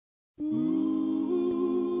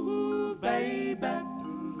Ooh, baby.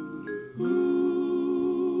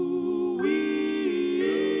 Ooh,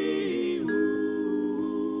 wee.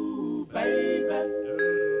 Ooh, baby.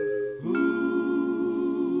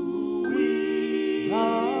 Ooh, wee.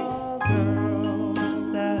 The girl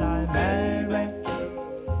that I married,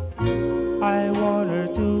 I want her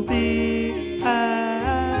to be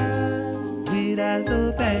as sweet as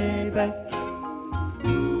a baby.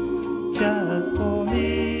 Just for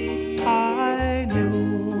me, I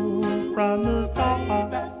knew from the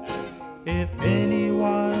start, if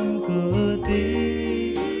anyone could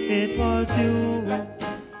be, it was you,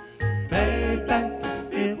 baby,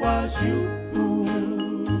 it was you.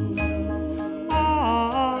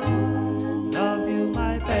 I love you,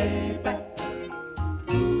 my baby.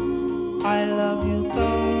 I love you so.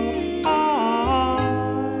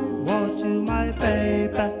 I want you, my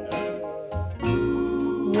baby.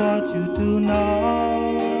 Want you to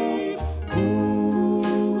know,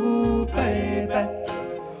 ooh, baby,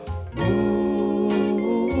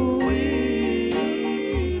 ooh,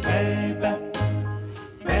 wee, baby,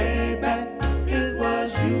 baby, it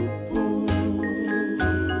was you.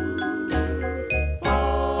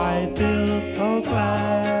 I feel so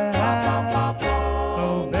glad,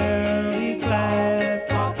 so very glad.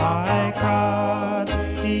 I cried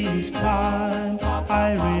each time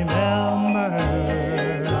I remember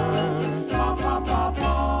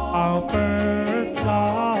our first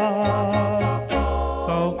love,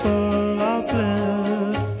 so full of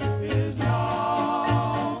bliss, is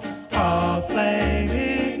now a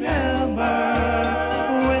flaming ember.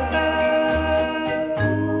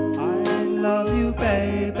 I love you,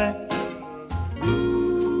 baby.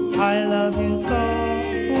 I love you so.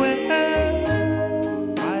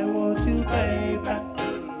 I want you, baby.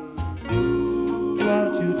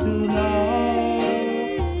 Want you to know.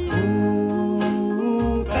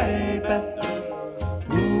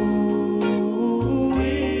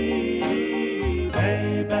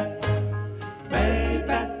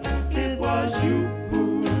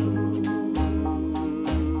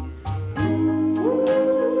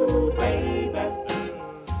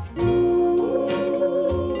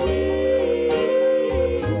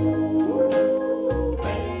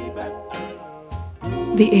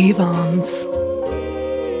 The Avons.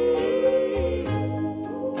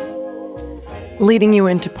 Leading you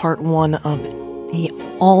into part one of the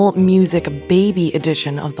all-music baby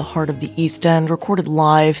edition of the Heart of the East End, recorded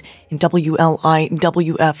live in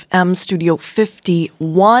WLIWFM Studio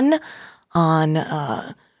 51 on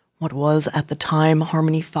what was at the time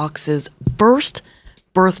Harmony Fox's first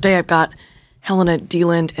birthday. I've got Helena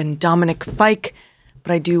Deland and Dominic Fike,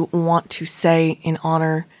 but I do want to say in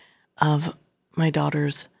honor of my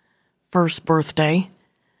daughter's first birthday,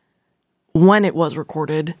 when it was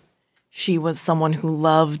recorded, she was someone who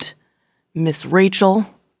loved Miss Rachel,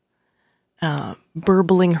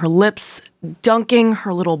 burbling her lips, dunking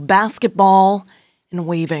her little basketball, and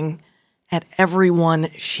waving at everyone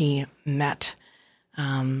she met.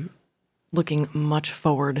 Looking much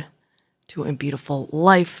forward to a beautiful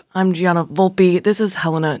life. I'm Gianna Volpe. This is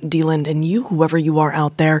Helena Deland, and you, whoever you are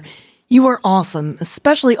out there, you are awesome,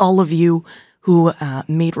 especially all of you who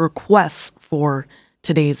made requests for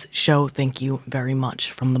today's show. Thank you very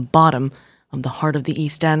much from the bottom of the heart of the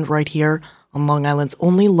East End, right here on Long Island's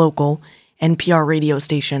only local NPR radio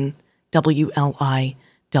station, WLIWFM.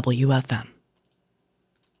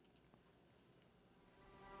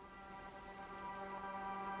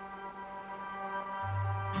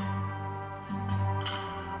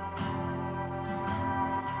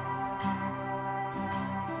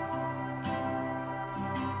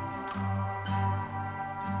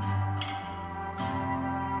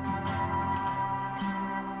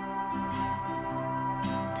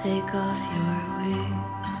 Take off your wig,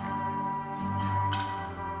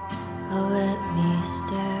 oh let me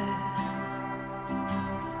stare.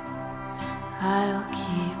 I'll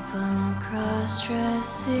keep on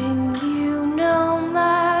cross-dressing you no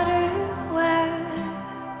matter where.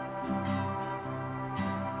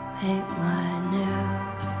 Paint my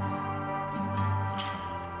nails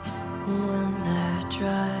when they're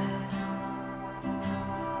dry.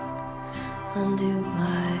 Undo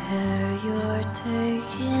my hair, you're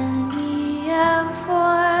taking me out for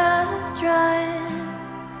a drive.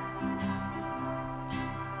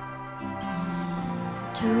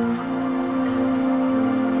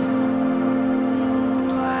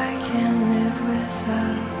 I can't live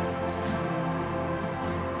without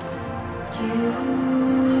you,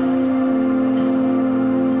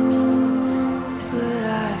 but I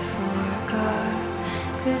forgot,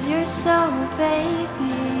 'cause you're so baby.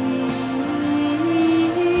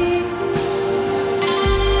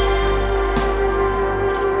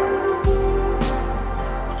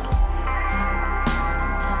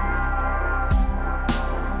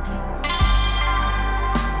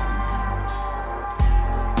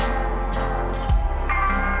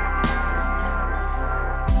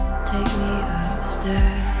 take me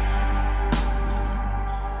upstairs.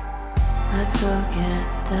 Let's go get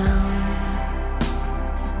down.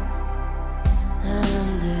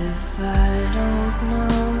 And if I don't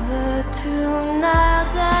know the tune, I'll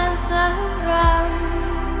dance around.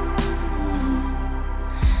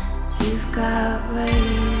 You've got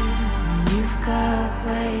ways, and you've got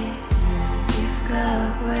ways, and you've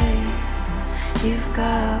got ways, and you've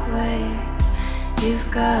got ways, you've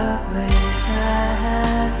got ways I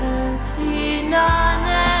haven't seen on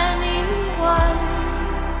anyone.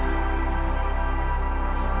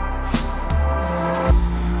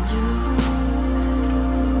 And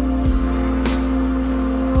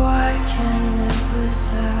I can't live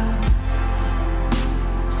without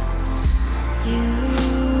you.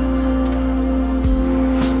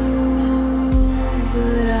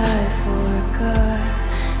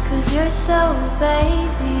 You're so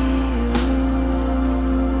baby,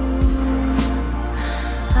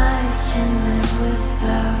 I can live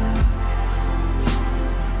without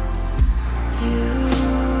you,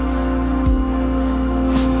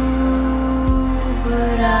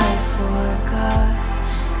 but I forgot,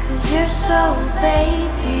 'cause you're so baby.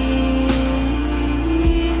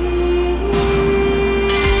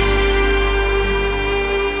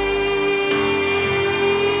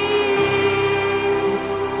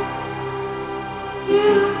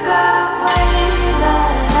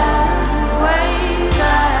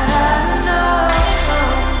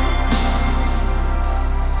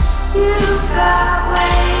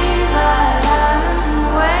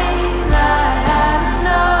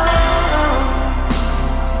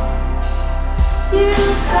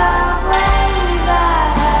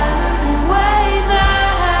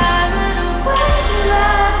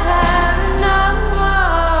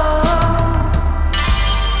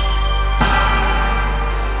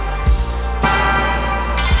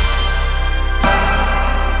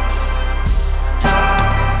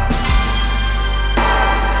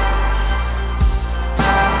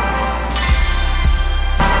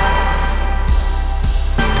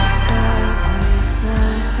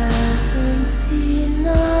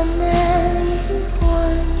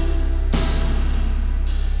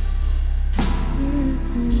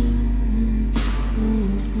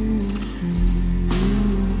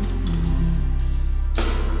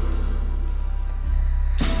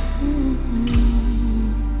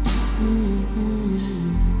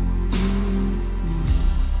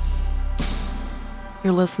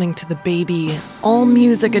 You're listening to the Baby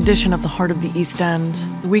all-music edition of the Heart of the East End,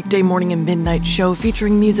 the weekday morning and midnight show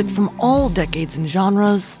featuring music from all decades and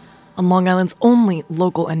genres on Long Island's only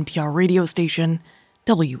local NPR radio station,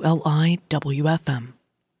 WLIWFM.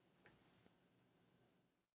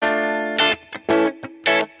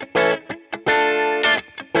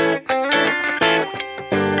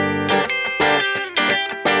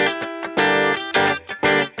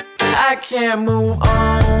 I can't move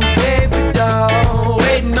on, baby doll.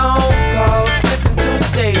 Waiting on calls, flipping through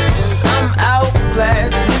stations. I'm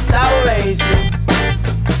outclassed and it's outrageous.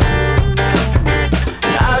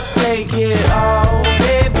 And I'll take it all,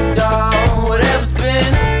 baby doll. Whatever's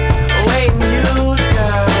been weighing you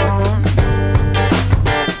down.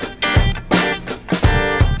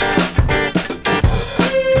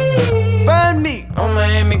 Find me on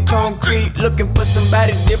Miami concrete, looking for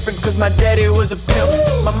somebody different, cause my daddy was a pimp.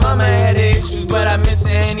 My mama had issues, but I miss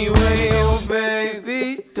her anyway. Oh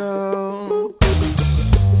baby, don't.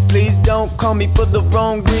 Please don't call me for the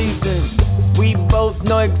wrong reason. We both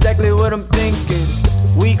know exactly what I'm thinking.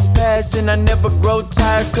 Weeks pass and I never grow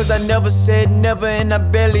tired, cause I never said never and I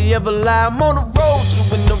barely ever lie. I'm on the road to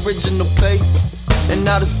an original place and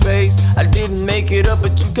out of space. I didn't make it up,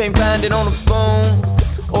 but you can't find it on the phone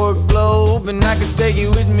or a globe, and I can take you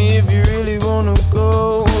with me if you really wanna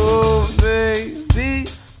go. Oh, baby,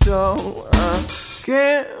 don't. I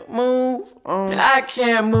can't move on. I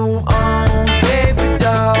can't move on, baby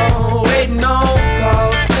doll. Waiting on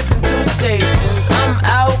calls, flipping through stations. I'm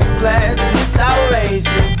outclassed and it's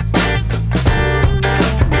outrageous.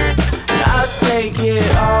 And I'll take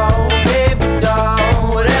it all, baby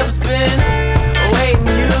doll. Whatever's been weighing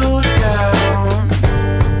you down.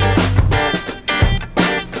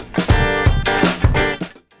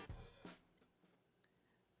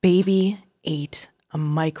 Baby ate a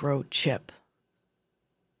microchip.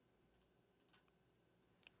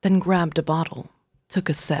 Then grabbed a bottle, took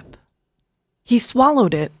a sip. He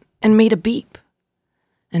swallowed it and made a beep.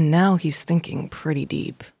 And now he's thinking pretty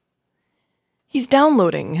deep. He's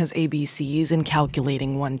downloading his ABCs and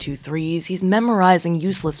calculating 1, 2, 3s. He's memorizing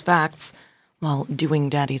useless facts while doing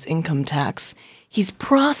daddy's income tax. He's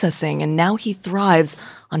processing, and now he thrives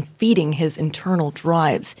on feeding his internal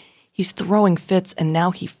drives. He's throwing fits, and now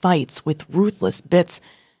he fights with ruthless bits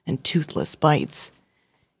and toothless bites.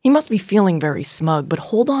 He must be feeling very smug, but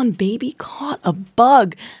hold on, baby caught a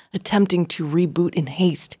bug attempting to reboot in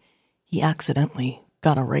haste. He accidentally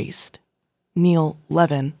got erased. Neil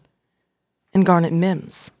Levin and Garnet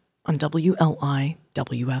Mims on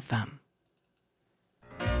WLIWFM.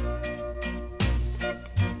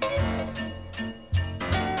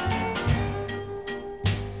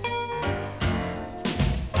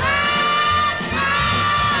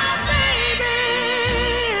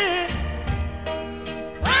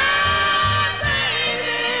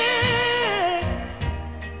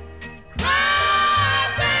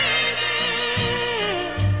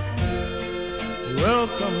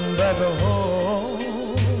 Welcome back home.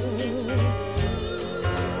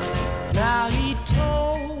 Now he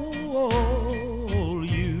told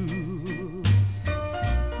you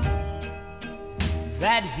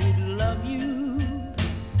that he'd love you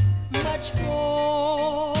much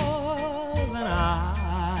more than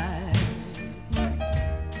I.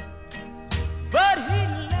 But he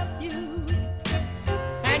left you,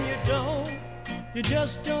 and you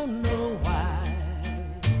just don't know why.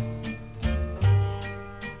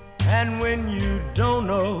 And when you don't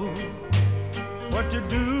know what to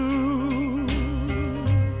do,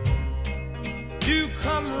 you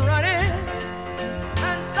come running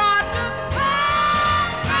and start to cry,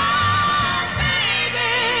 baby.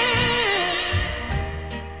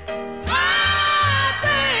 Cry,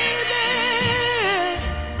 baby.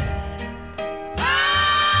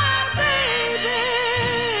 Cry, baby.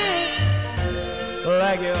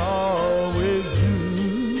 Like you always do.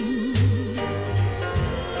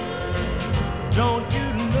 Don't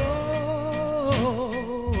you know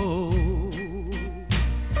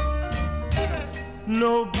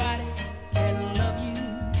nobody can love you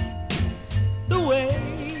the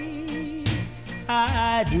way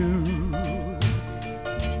I do?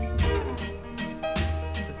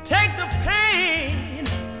 So take the pain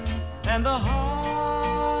and the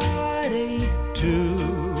heartache too.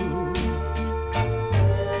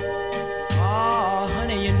 Oh,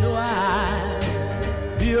 honey, you know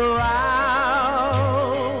I'll be around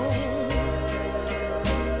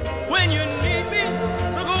when you need me,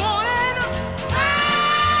 so go on and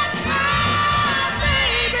cry,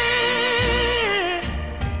 baby.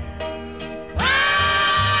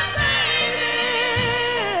 Cry, baby.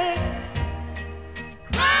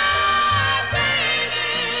 Cry, baby.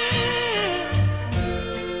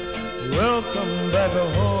 Welcome back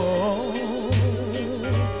home.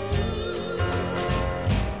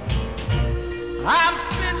 I've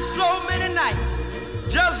spent so many nights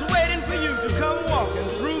just waiting for you to come walking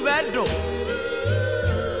through that door.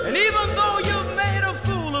 And even though you've made a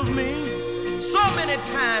fool of me so many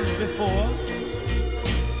times before,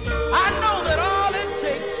 I know that all it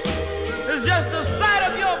takes is just the sight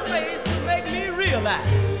of your face to make me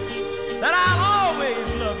realize that I'll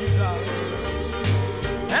always love you, darling.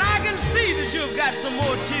 And I can see that you've got some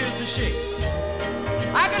more tears to shed.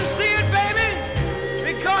 I can see it, baby,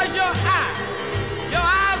 because your eyes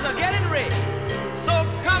are getting red. So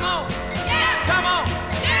come on, yeah. Come on,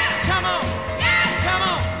 yeah. Come on, yeah. Come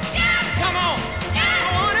on, yeah. Come on, yeah. Go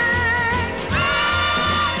on and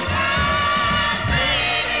cry,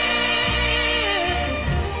 baby.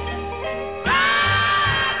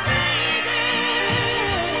 Cry, baby.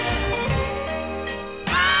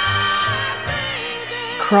 Cry,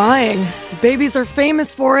 baby. Crying. Babies are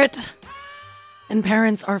famous for it. And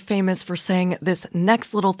parents are famous for saying this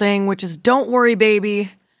next little thing, which is "Don't worry,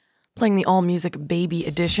 baby." Playing the all-music baby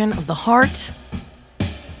edition of The Heart.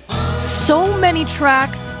 So many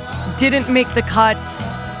tracks didn't make the cut.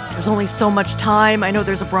 There's only so much time. I know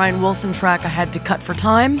there's a Brian Wilson track I had to cut for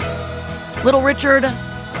time. Little Richard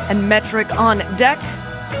and Metric on deck.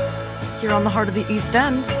 Here on The Heart of the East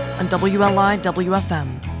End on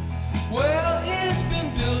WLIWFM. Well, it's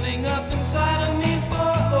been building up inside of me for,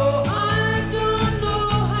 I don't know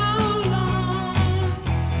how long.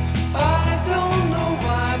 I don't know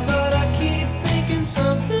why, but I keep thinking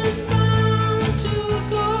something's bound to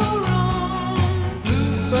go wrong.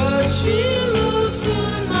 But she looks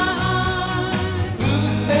in my eyes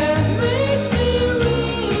and makes me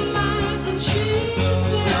realize that she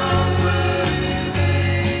said, don't worry,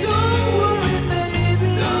 baby. Don't worry, baby.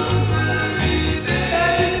 Don't worry, baby.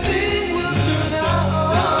 Everything will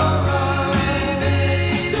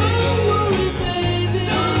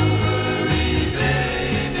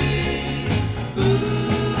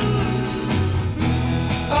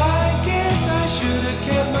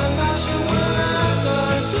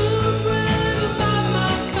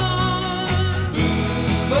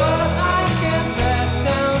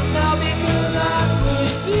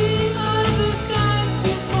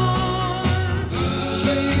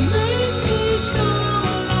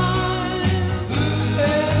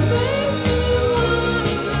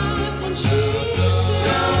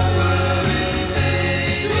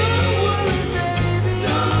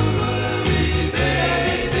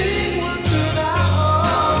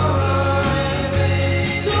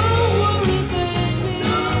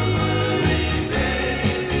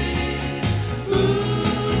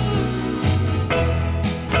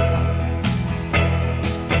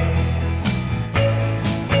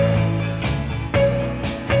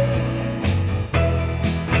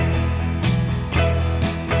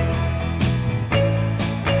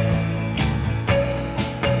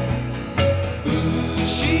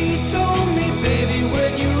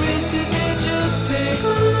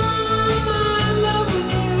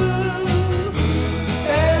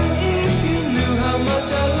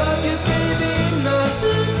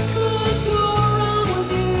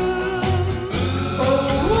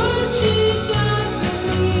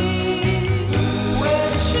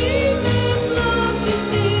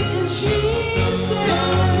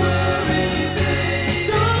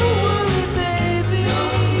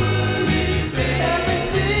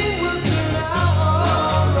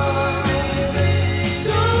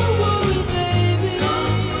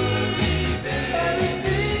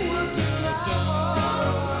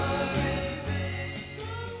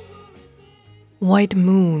white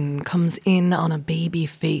moon comes in on a baby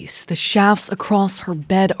face. The shafts across her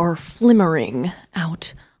bed are flimmering.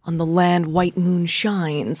 Out on the land, white moon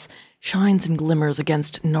shines and glimmers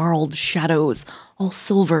against gnarled shadows, all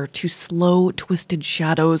silver to slow, twisted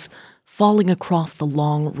shadows falling across the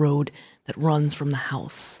long road that runs from the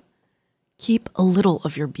house. Keep a little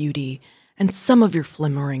of your beauty and some of your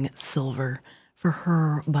flimmering silver for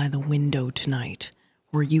her by the window tonight,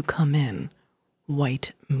 where you come in,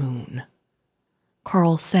 white moon.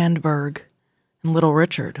 Carl Sandburg and Little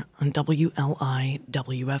Richard on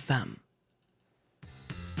WLIWFM.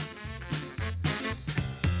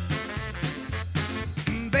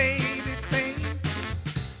 Baby face,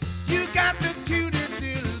 you got the cutest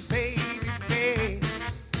little baby face.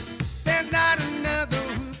 There's not another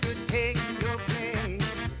who could take your place.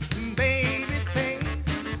 Baby face,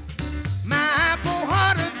 my poor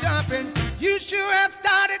heart is jumping. You sure have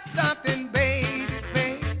started something, baby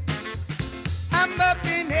face. I'm up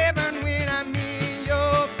in heaven when I'm in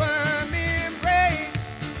your firm embrace.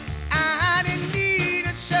 I didn't need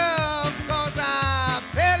a shove, 'cause I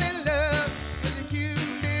fell in love with a cute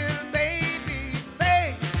little baby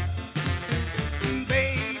face.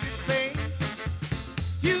 Baby face,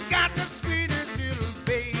 you got the sweetest little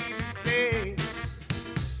baby face.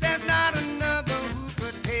 There's not another who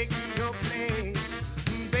could take your place.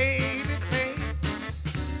 Baby face,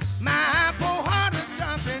 my poor heart is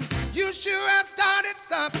jumping. You sure have started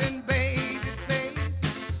something, baby face.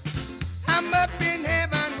 I'm up in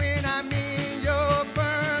heaven when I'm in your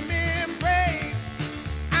firm embrace.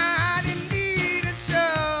 I didn't need a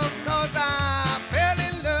shove, 'cause I fell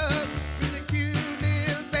in love with a cute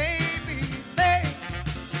little baby face.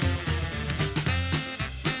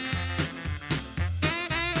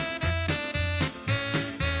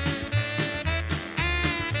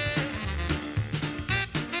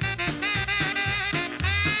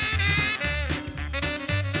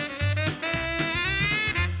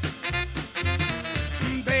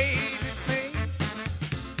 Baby face,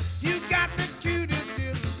 you got the cutest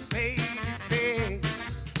little baby face.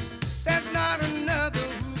 There's not another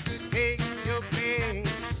who could take your place.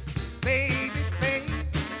 Baby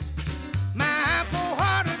face, my poor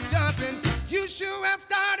heart is jumping. You sure have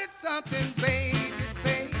started something, baby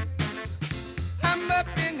face. I'm up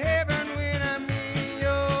in heaven when I'm in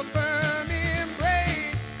your firm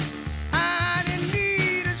embrace. I didn't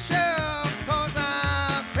need a shove, 'cause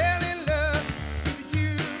I fell in love with a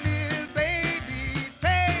cute little baby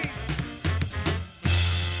face.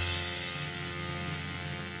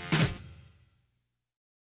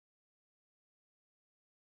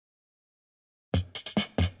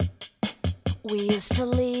 We used to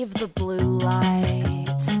leave the blue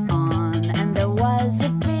lights on, and there was a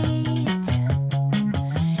beat.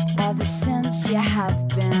 Ever since you have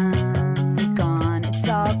been gone, it's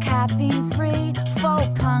all caffeine free. Faux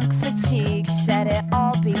punk fatigue said it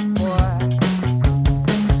all before.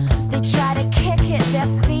 They try to kick at their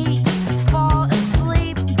feet, fall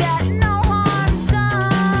asleep, get no harm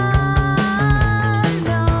done.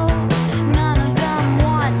 No, none of them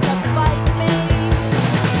want to fight me.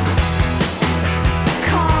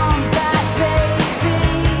 Come back, baby.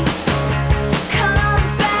 Come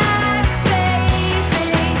back, baby.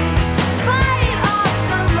 Fight off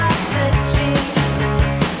the left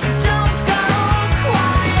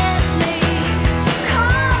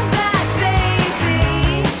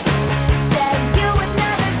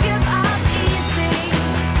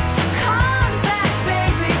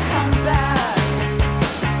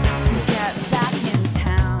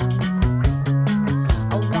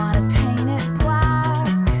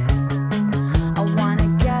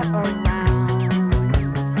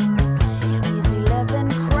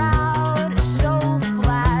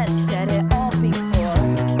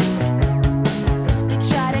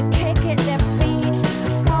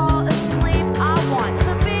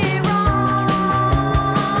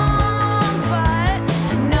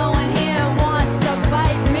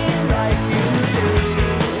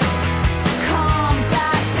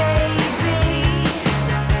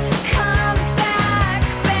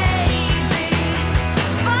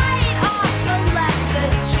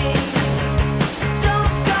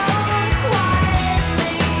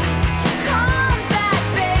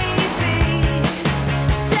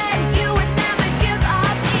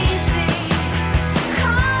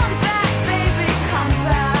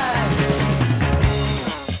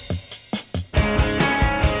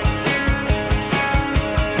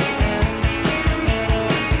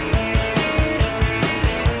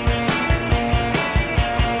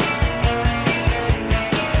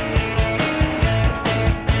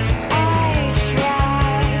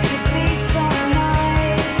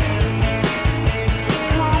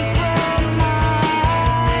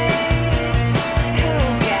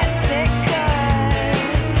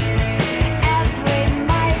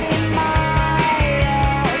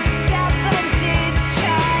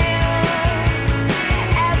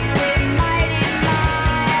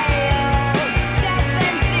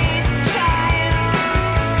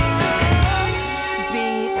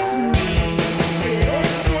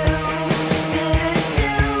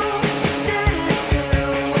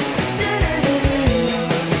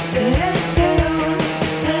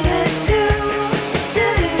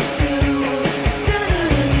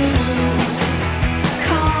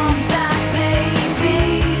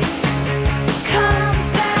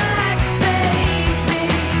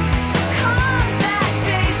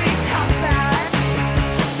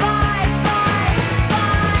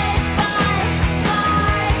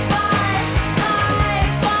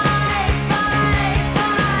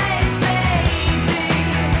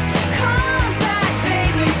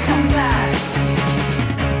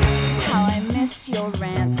miss your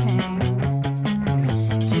ranting?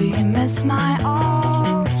 Do you miss my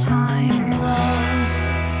all-time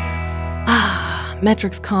love?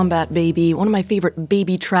 Metrics Combat Baby, one of my favorite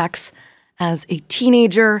baby tracks as a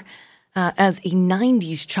teenager. As a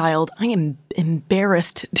 90s child, I am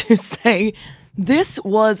embarrassed to say this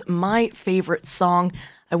was my favorite song.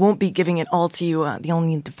 I won't be giving it all to you. The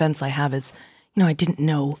only defense I have is, I didn't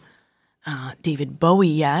know David Bowie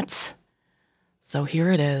yet. So here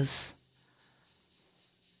it is.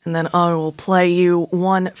 And then I will play you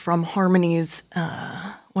one from Harmony's,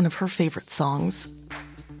 one of her favorite songs.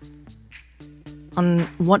 On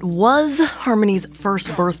what was Harmony's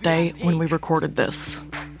first birthday when we recorded this.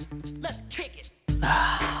 Let's kick it.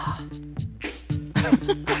 Ice,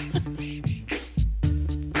 ice, baby.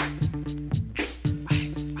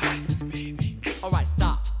 Ice, ice, baby. All right,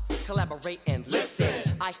 stop, collaborate and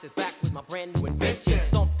listen. Ice is back with my brand new invention.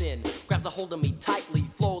 Something grabs a hold of me tightly,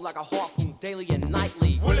 flow like a harpoon daily and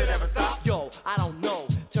nightly. Will it ever stop? Yo, I don't know.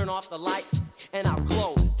 Turn off the lights and I'll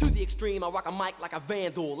glow. To the extreme, I rock a mic like a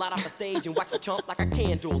vandal. Light up the stage and wax a chump like a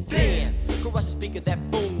candle. Dance, crush the speaker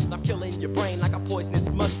that booms. I'm killing your brain like a poisonous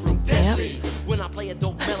mushroom. Deadly. When I play a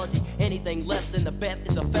dope melody, anything less than the best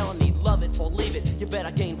is a felony. Love it or leave it. You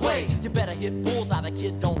better gain weight. You better hit bullseye. The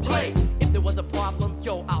kid don't play. If there was a problem,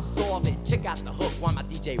 yo, I'll solve it. Check out the hook while my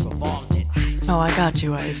DJ revolves it. Oh, I got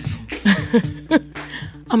you, Ice.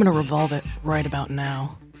 I'm gonna revolve it right about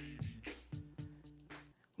now.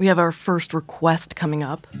 We have our first request coming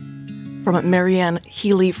up from Marianne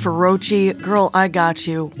Healy Ferroci. Girl, I got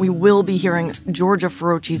you. We will be hearing Georgia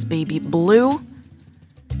Ferroci's Baby Blue.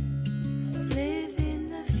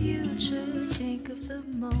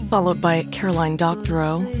 Followed by Caroline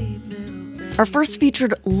Doctorow. Our first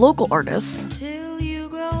featured local artist.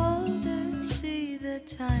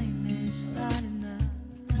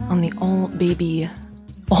 On the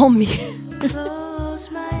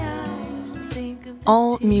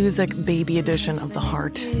all music baby edition of The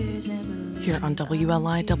Heart here on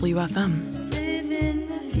WLI-WFM. Live in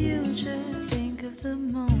the future, think of the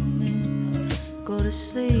moment. Go to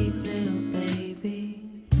sleep, little baby.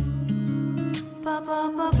 Ba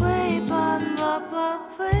ba ba wait, ba ba ba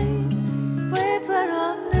wait, wait but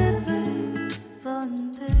on live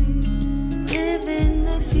in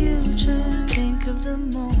the future, think of the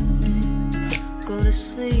moment. Go to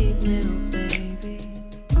sleep, little baby.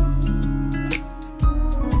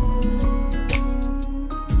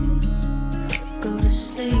 Go to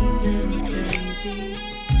sleep, little baby.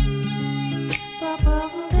 Ba ba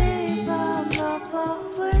wait, ba ba ba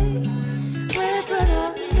wait, wait but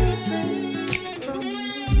on live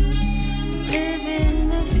in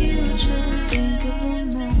the future, think of the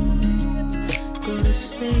moment. Go to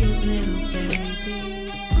sleep, little baby.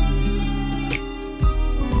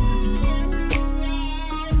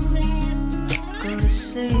 Go to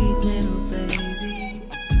sleep, little baby.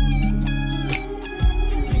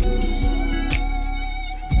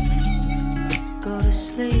 Go to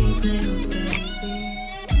sleep, little baby.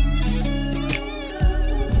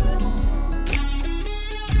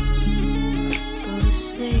 Go to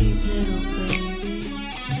sleep, little baby.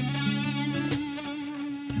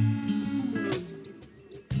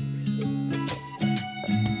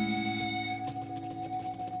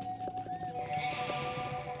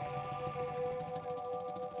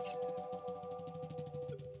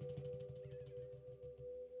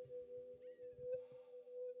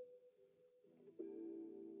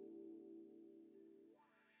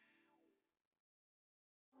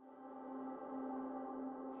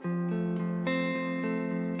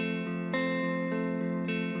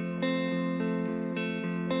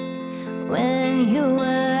 When you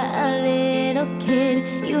were a little kid,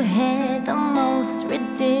 you had the most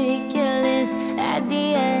ridiculous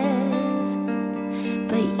ideas,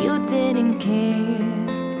 but you didn't care.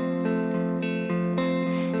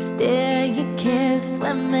 Still you kept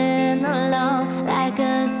swimming along like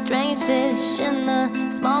a strange fish in a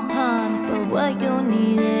small pond, but what you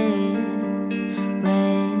needed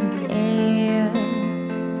was air.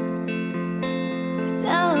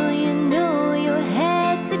 So you knew you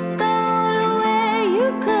had to go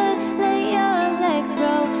could let your legs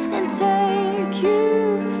grow and take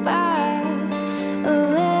you far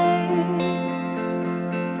away.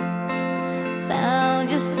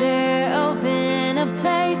 Found yourself in a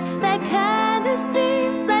place that kinda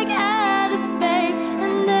seems like outer space,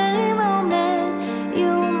 and any moment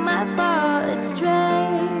you might fall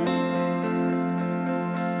astray.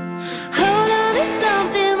 Hold on to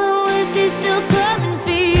something, the worst is still coming for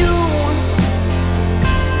you.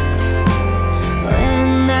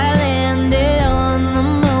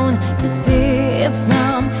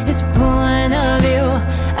 From his point of view,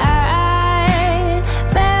 I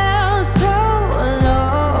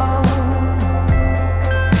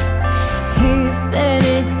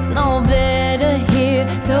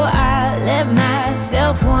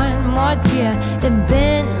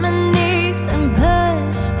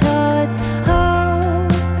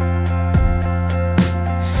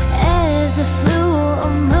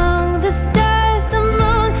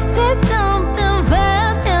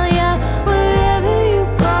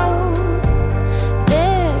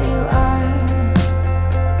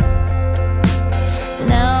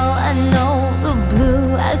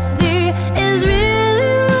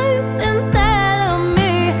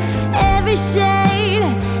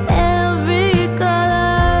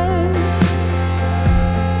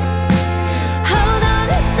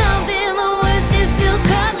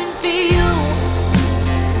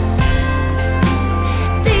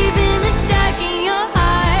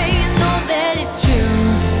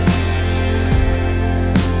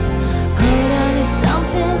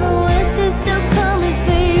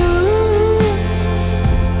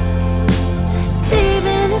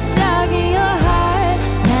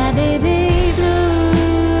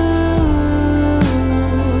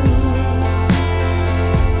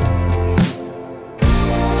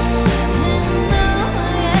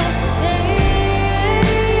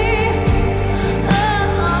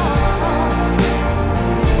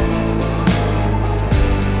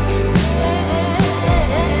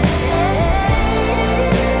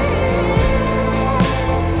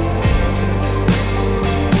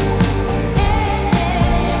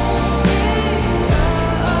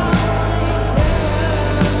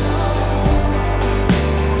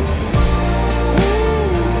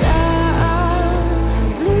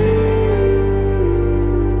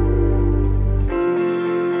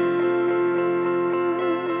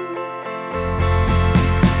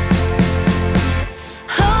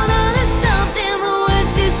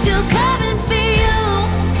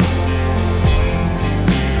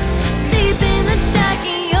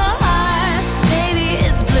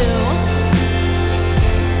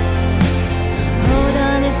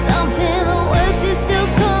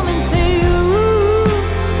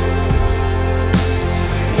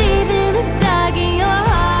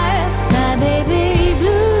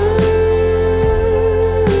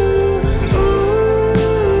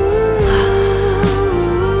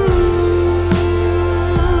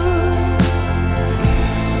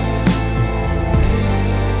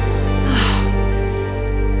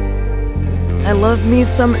Love me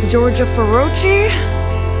some Georgia Ferrocci.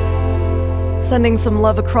 Sending some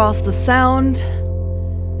love across the sound.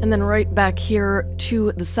 And then right back here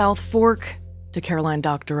to the South Fork to Caroline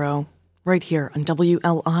Doctorow. Right here on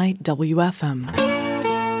WLIWFM.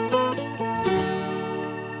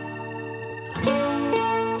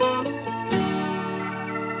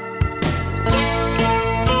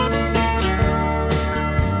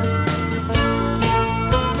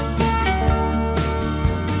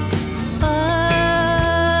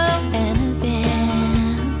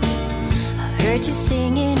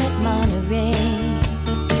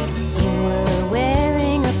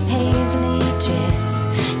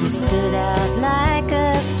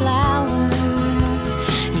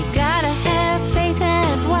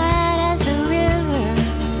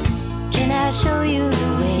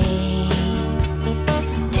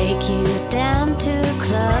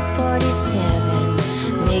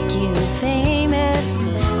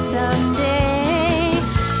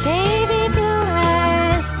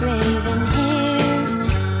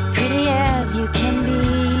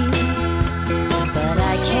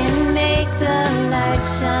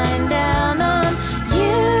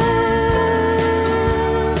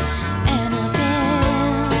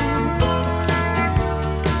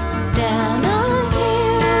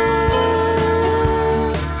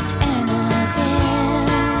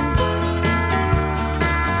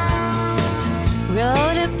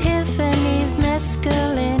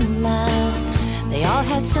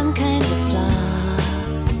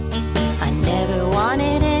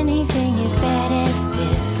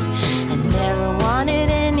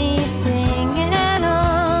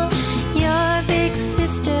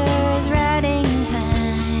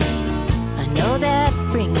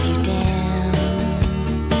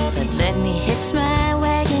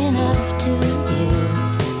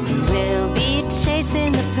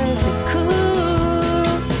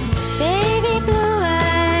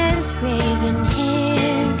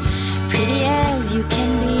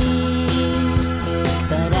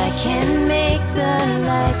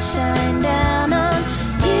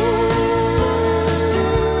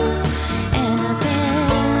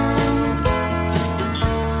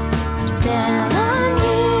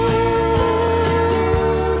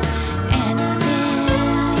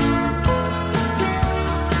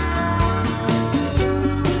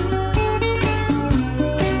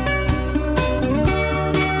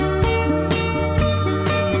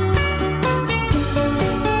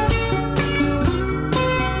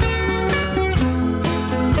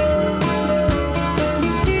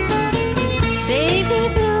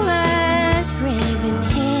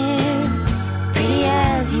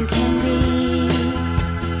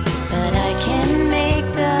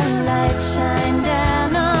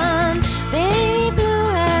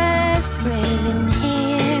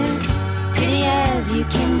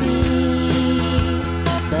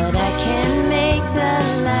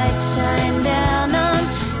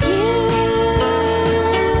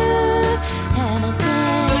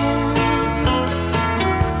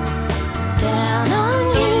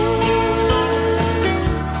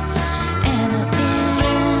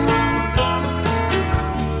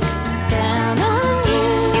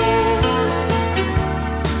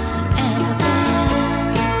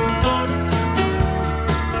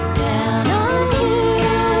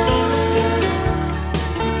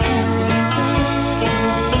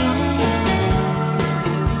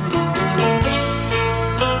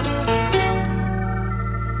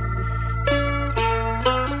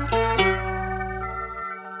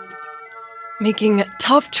 Making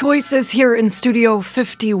tough choices here in Studio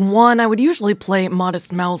 51. I would usually play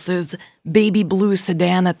Modest Mouse's Baby Blue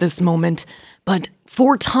Sedan at this moment, but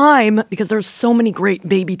for time, because there's so many great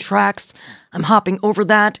baby tracks, I'm hopping over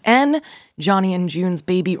that and Johnny and June's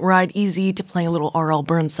Baby Ride Easy to play a little R.L.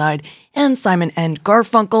 Burnside and Simon and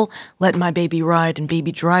Garfunkel, Let My Baby Ride and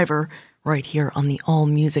Baby Driver right here on the All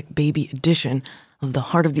Music Baby edition of the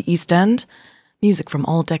Heart of the East End. Music from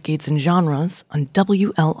all decades and genres on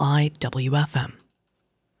WLIWFM.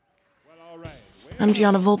 I'm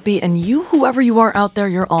Gianna Volpe, and you, whoever you are out there,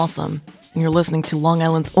 you're awesome. And you're listening to Long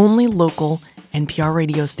Island's only local NPR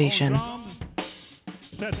radio station.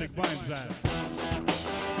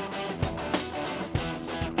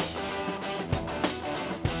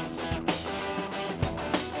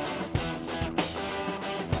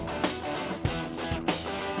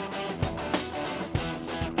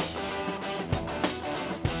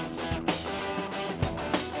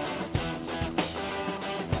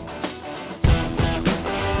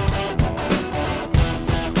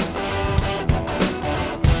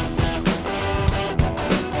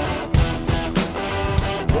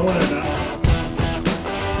 Rolling it now.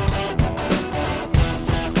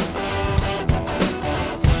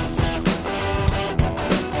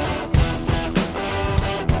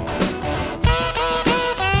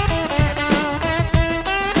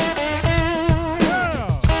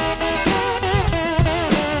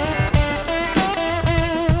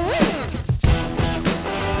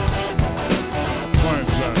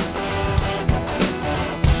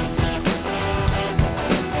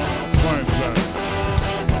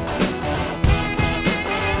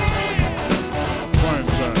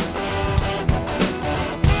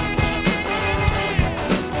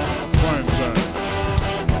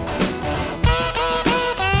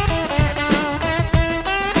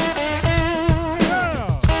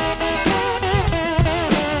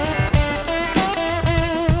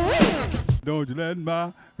 don't you let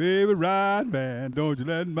my baby ride, man. Don't you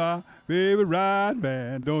let my baby ride,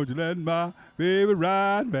 man. Don't you let my baby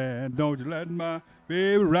ride, man. Don't you let my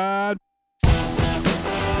baby ride.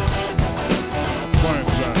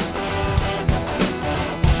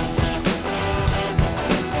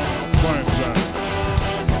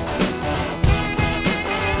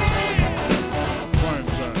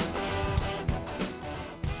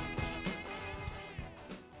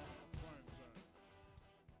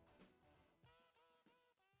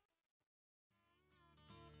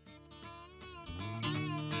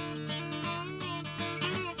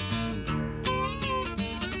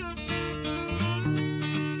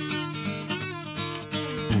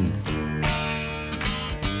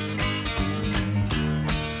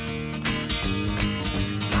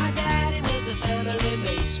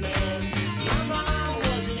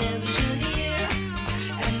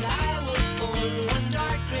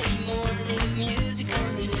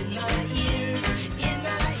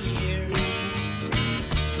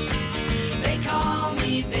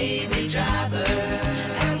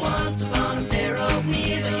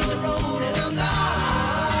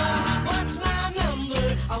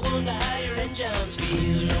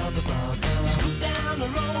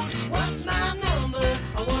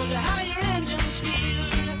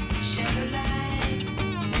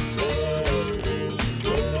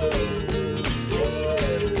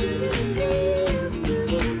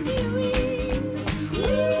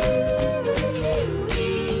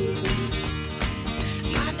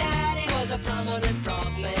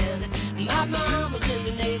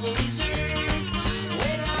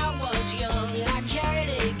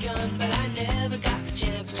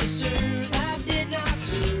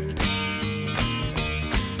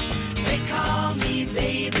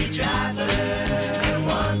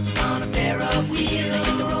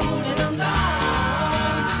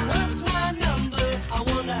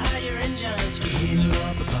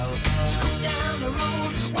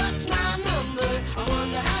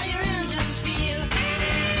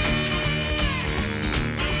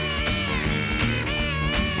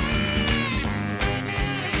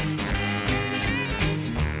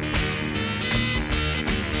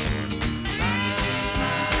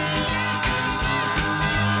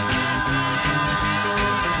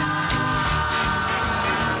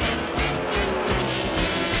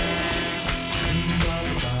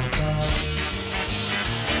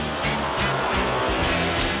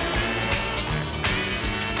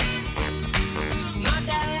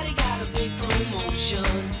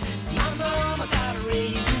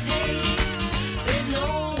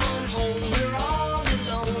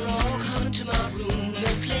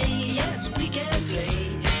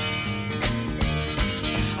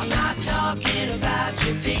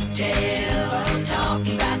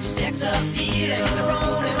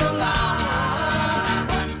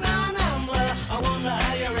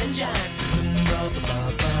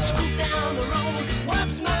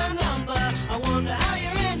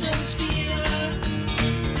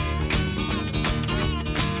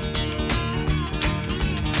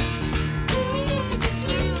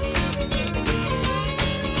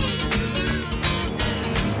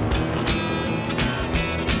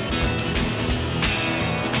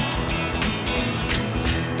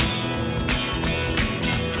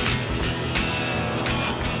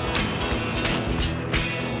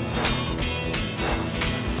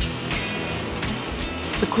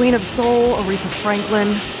 Queen of Soul, Aretha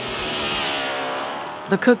Franklin,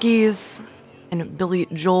 The Cookies, and Billy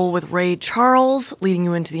Joel with Ray Charles, leading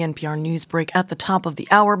you into the NPR news break at the top of the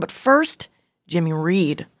hour. But first, Jimmy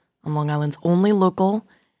Reed on Long Island's only local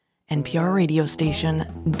NPR radio station,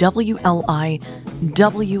 WLI-WFM.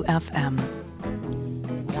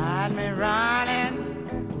 You got me running,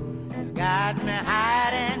 you got me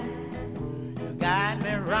hiding, you got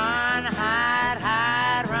me run,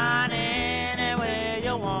 hide, running.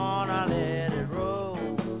 Wanna let it roll.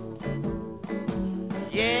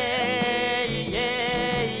 Yeah,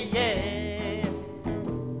 yeah, yeah.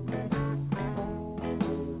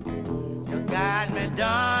 You got me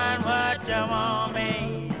done what you want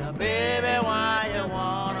me, now, baby, why you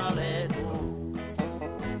wanna let go?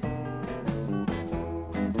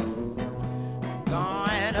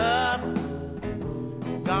 Going up,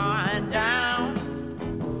 going down,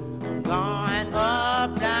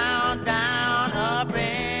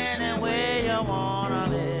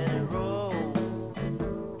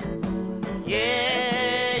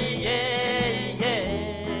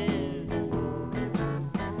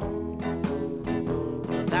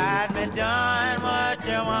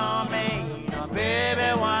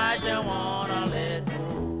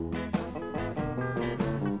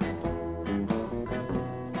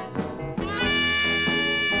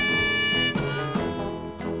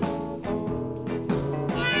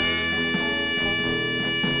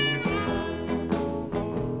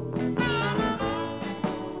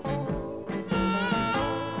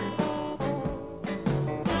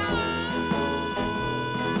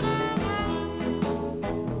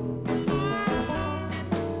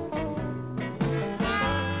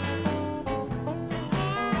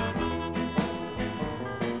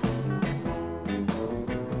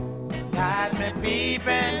 got me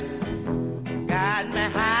peeping, you got me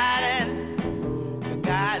hiding, you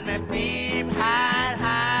got me peep,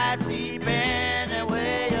 hide, peep any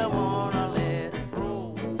way you wanna let it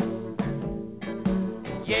go.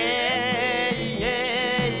 Yeah,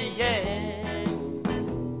 yeah, yeah.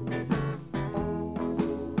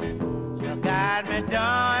 You got me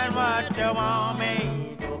doing what you want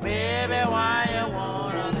me, so baby, why you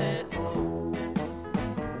wanna let go?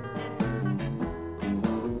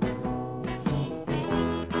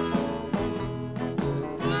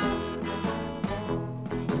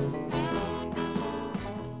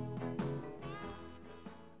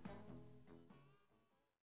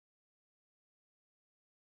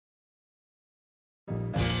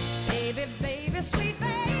 Baby, baby, sweet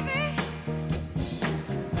baby,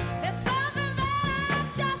 there's something that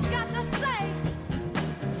I've just got to say.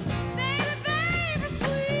 Baby, baby,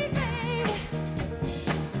 sweet baby,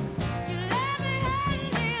 you let me hang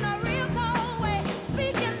in a real cold way.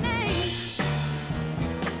 Speak your name,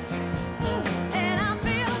 and I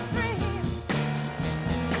feel free.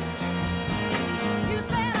 You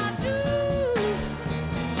said I do,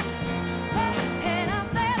 and I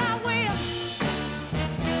said I will.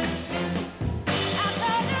 I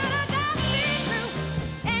told you to just be true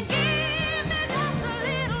and give me just a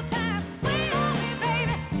little time. Wait on me,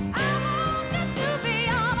 baby. I want you to be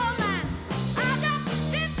all of mine. I just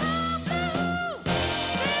been so blue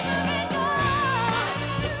since you've been gone.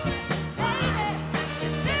 Baby,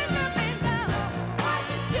 since you've been gone, what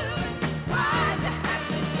you doing? What you have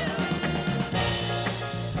to do?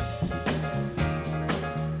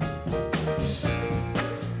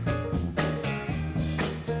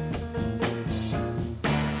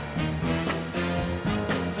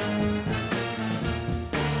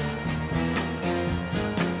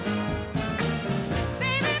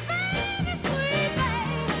 Baby, baby, sweet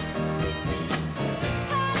baby,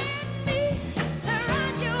 how did me to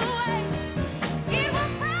run you away? It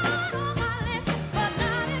was proud on my lips, but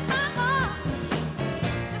not in my heart.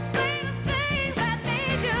 To say the things that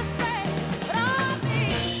made you stray, but on me.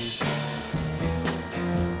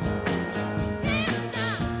 Even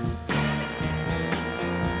now,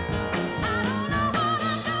 I don't know what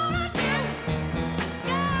I'm gonna do.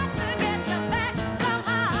 Got to get you back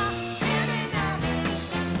somehow. Hear me now.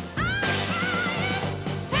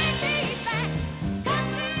 Take me back,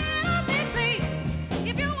 consider me please.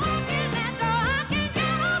 If you walk in that door, I can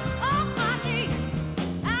get up off my knees.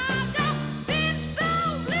 I've just been so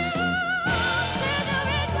blue since you've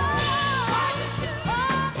been gone. What you do?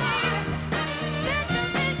 Oh, baby, since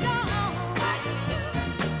you've been gone. What you do?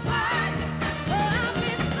 What you? Well, I've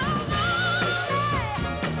been so lonely,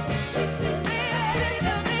 sweet, sweet baby, since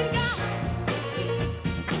you've been gone. Sweet, sweet,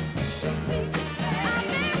 sweet, sweet baby. I've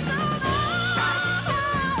been so lonely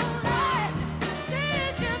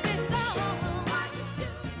since you've been gone. What you do?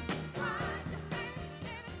 What you, baby,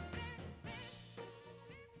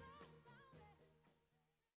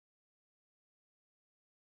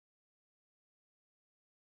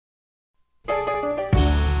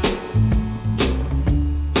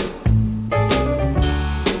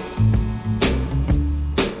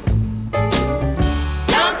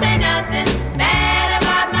 Don't say nothing bad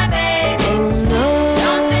about my baby.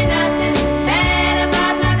 Don't say nothing bad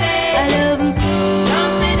about my baby. I love him so.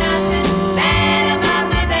 Don't say nothing bad about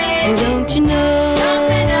my baby. Don't you know? Don't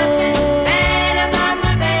say nothing bad about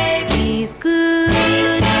my baby. He's good.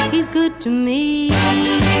 He's good to me,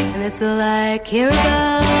 and that's all I care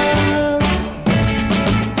about.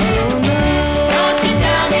 Oh no. Don't you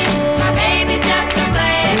tell me my baby's just a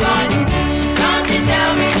playboy. Don't you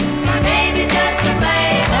tell me my baby's just a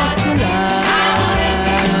playboy. That's a lie. I won't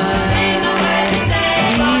listen to a single word you say,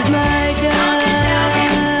 boy. He's my guy. Don't you tell me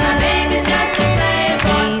my baby's just a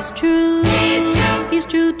playboy. He's true. He's true. He's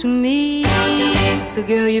true to me. So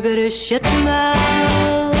girl, you better shut your mouth.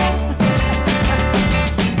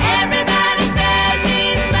 Everybody says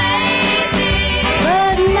he's lazy.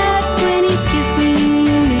 But not when he's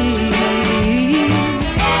kissing me.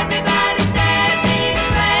 Everybody says he's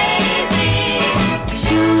crazy.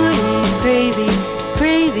 Sure, he's crazy,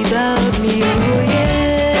 crazy about me. Oh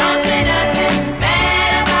yeah. Don't say nothing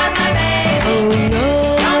bad about my baby. Oh no.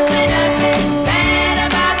 Don't say nothing bad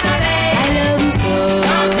about my baby. I love him so.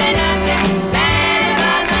 Don't say nothing bad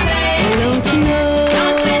about my baby. Oh, don't you know?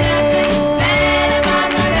 Don't say nothing bad about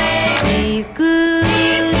my baby. He's good.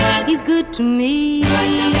 He's good. He's good to me. Good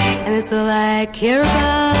to me. And that's all I care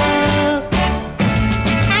about.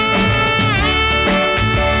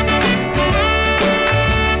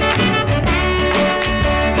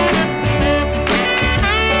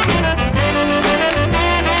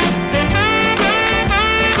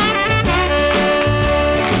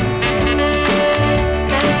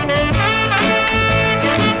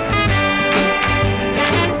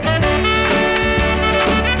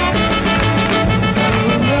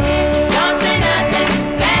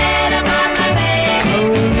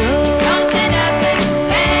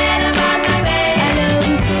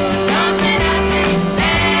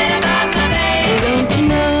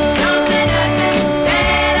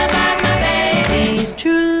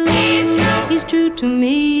 always true to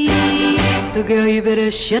me. So girl, you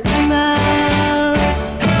better shut your mouth.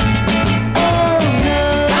 Oh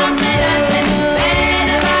no. Don't say nothing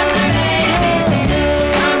bad about my baby.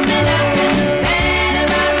 Don't say nothing bad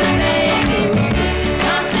about my baby.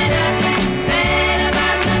 Don't say nothing bad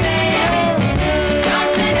about my baby.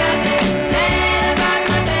 Don't say nothing bad about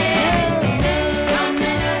my baby. Don't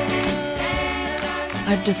say nothing bad about my baby.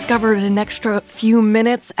 I've discovered an extra few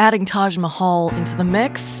minutes adding Taj Mahal into the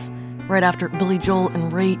mix right after Billy Joel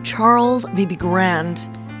and Ray Charles, Baby Grand.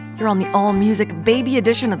 You're on the all-music baby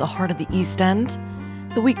edition of the Heart of the East End,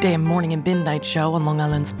 the weekday morning and midnight show on Long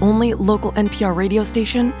Island's only local NPR radio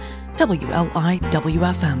station,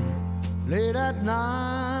 WLIWFM. Late at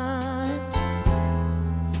night,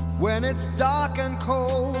 when it's dark and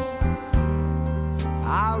cold,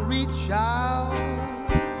 I'll reach out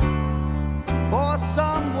for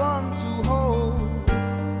someone to hold.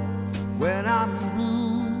 When I'm blue,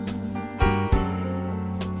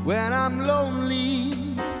 when I'm lonely,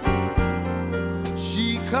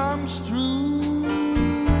 she comes through.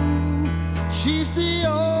 She's the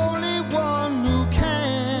only one who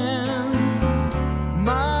can.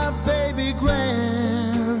 My baby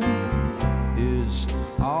Grand is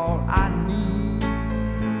all I need.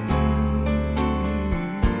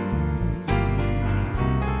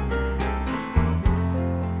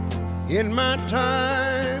 In my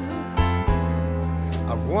time,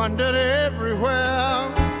 I've wandered everywhere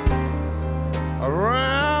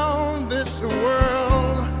around this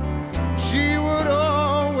world. She would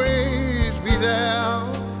always be there,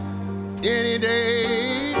 any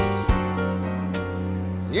day,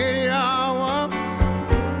 any hour.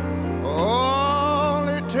 All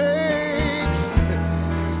it takes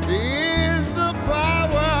is the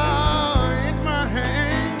power in my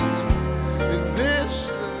hands. And this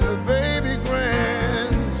baby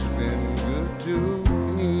Grand's been good to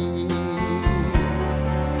me.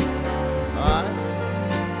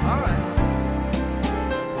 All right.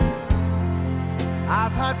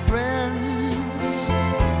 I've had friends,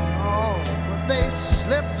 oh, but they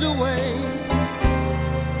slipped away.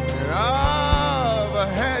 And I've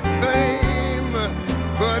had fame,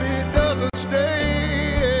 but it doesn't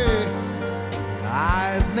stay.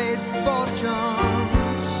 I've made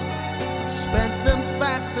fortunes, spent them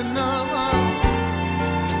fast enough.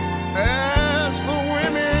 As for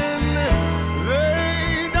women,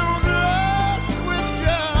 they don't last with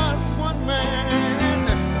just one man.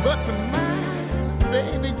 But my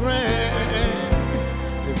baby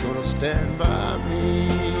Grand is gonna stand by me.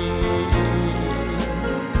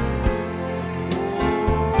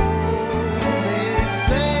 They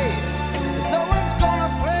say no one's gonna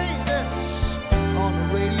play this on the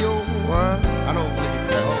radio. What? I don't believe it.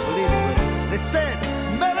 I don't believe it. They said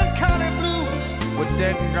melancholy blues were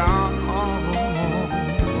dead and gone.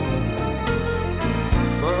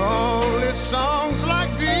 But only songs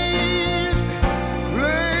like these,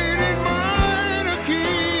 played in minor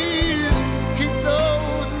keys, keep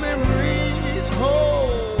those memories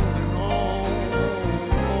holding on.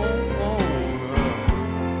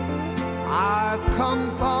 I've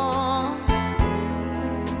come far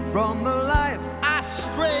from the life I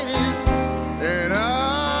strayed in, and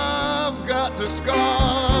I've got the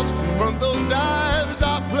scars from those dives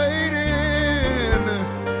I played in.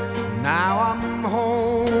 Now I'm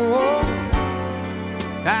home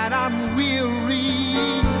and I'm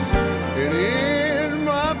weary, and in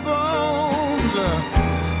my bones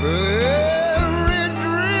every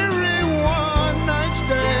dreary one night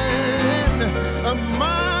stand.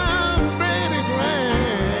 My baby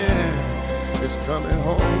Grand is coming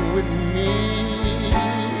home with me,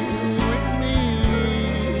 with me.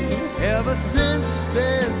 Ever since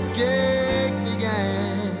this gig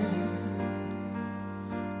began,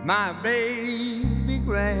 my baby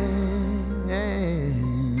Grand,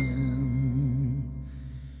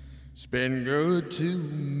 it's been good to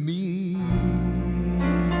me.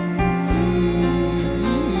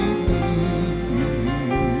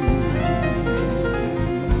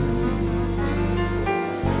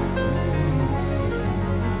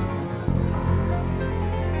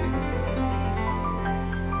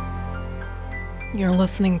 You're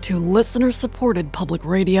listening to listener-supported public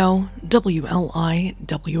radio, WLIWFM.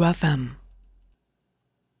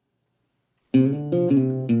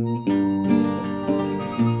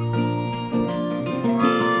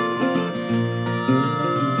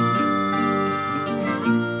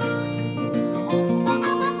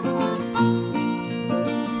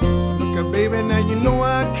 Look, baby, now you know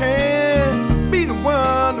I can't be the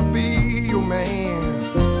one to be your man.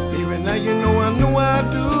 Baby, now you know I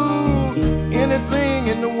do anything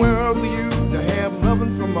in the world for you to have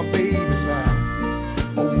loving from my baby side.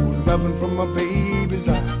 Oh, loving from my baby's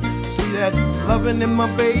eyes. See that loving in my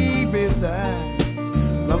baby's eyes.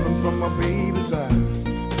 Loving from my baby's eyes.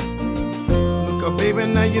 Look up, baby,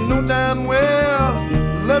 now you know damn well.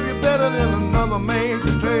 Love you better than another man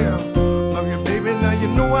can tell. Love you, baby, now you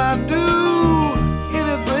know I do.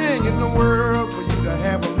 Anything in the world for you to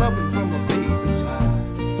have a loving from my baby's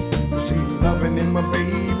eyes. You see loving in my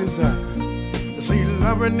baby's eyes. You see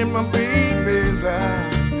loving in my baby's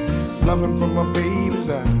eyes. Loving from my baby's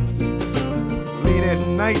eyes. Late at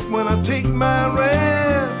night when I take my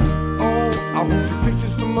rest, oh, I hold your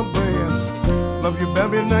pictures to my breast. Love you,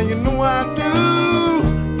 baby, now you know I do.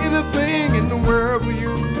 Anything in the world for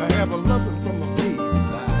you to have a loving from my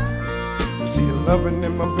baby's eyes. You see the loving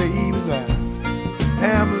in my baby's eyes.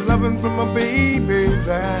 Have a loving from my baby's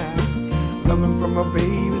eyes. Loving from my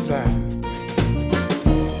baby's eyes.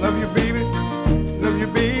 Love you, baby. Love you,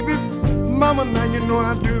 baby. Mama, now you know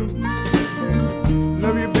I do.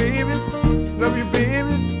 Love you, baby. Love you,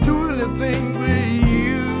 baby. Do anything for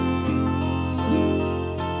you.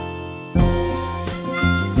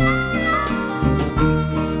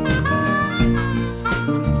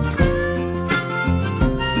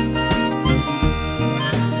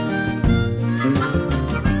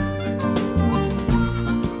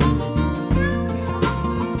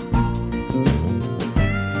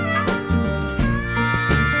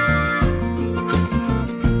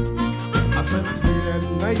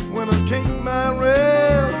 When I take my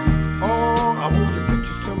rest, oh, I hold your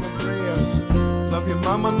pictures to my breast. Love you,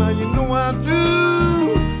 mama, now you know I do.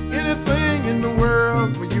 Anything in the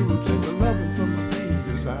world for you. Take the loving from my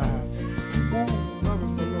baby's eye. Ooh,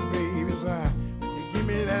 loving from my baby's eye. You give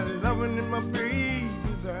me that loving in my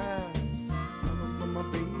baby's eye. Loving from my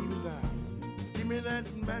baby's eye. Give me that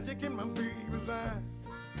magic in my baby's eye.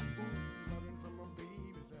 Ooh, loving from my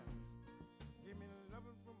baby's eye. Give me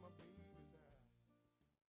loving from my baby's eye.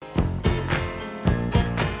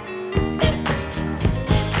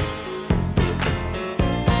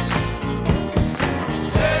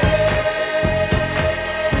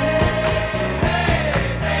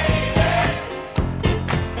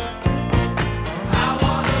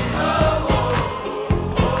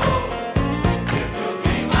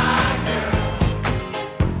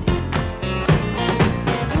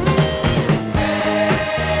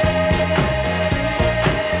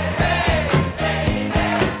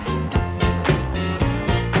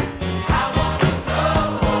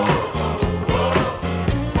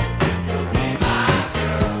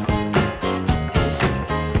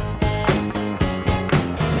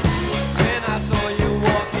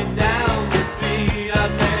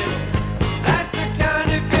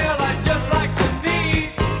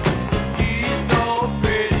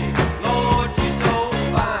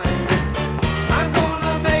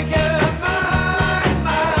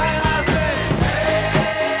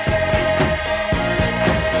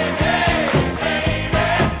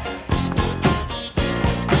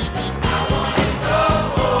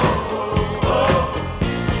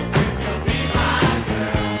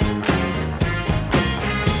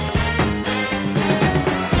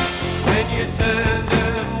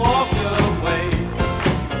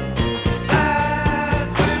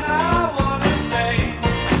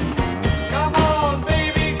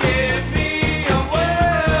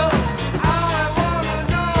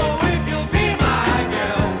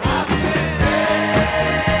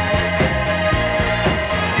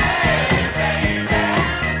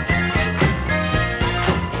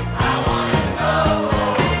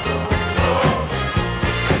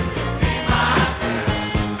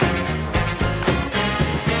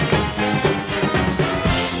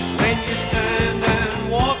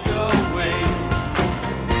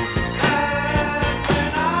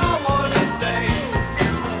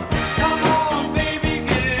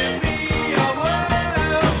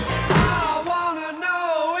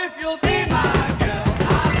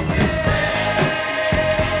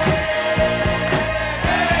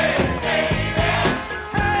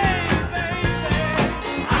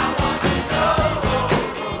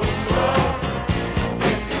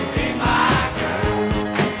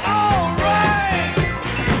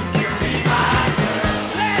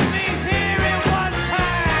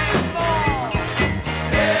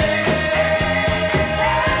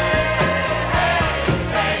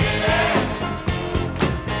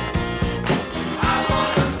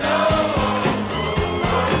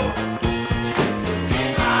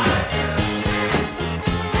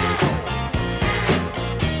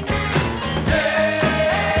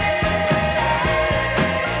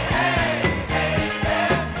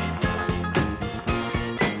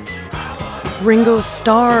 Ringo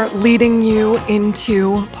Starr leading you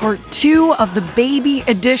into part 2 of the baby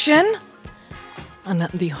edition. on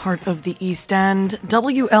the heart of the East End,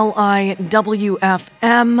 WLIWFM,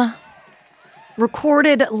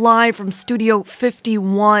 recorded live from Studio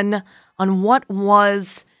 51 on what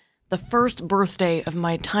was the first birthday of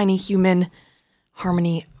my tiny human,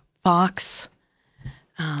 Harmony Fox.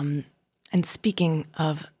 And speaking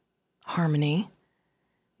of Harmony,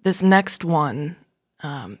 this next one,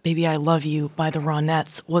 Baby I Love You by the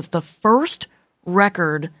Ronettes, was the first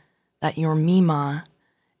record that your Mima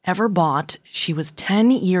ever bought. She was 10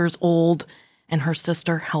 years old, and her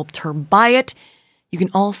sister helped her buy it. You can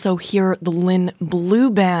also hear the Lynn Blue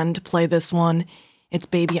Band play this one. It's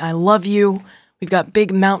Baby I Love You. We've got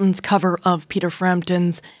Big Mountain's cover of Peter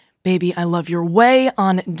Frampton's Baby I Love Your Way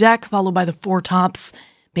on deck, followed by the Four Tops'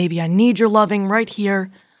 Baby I Need Your Loving right here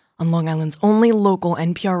on Long Island's only local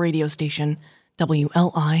NPR radio station,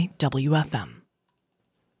 WLIWFM.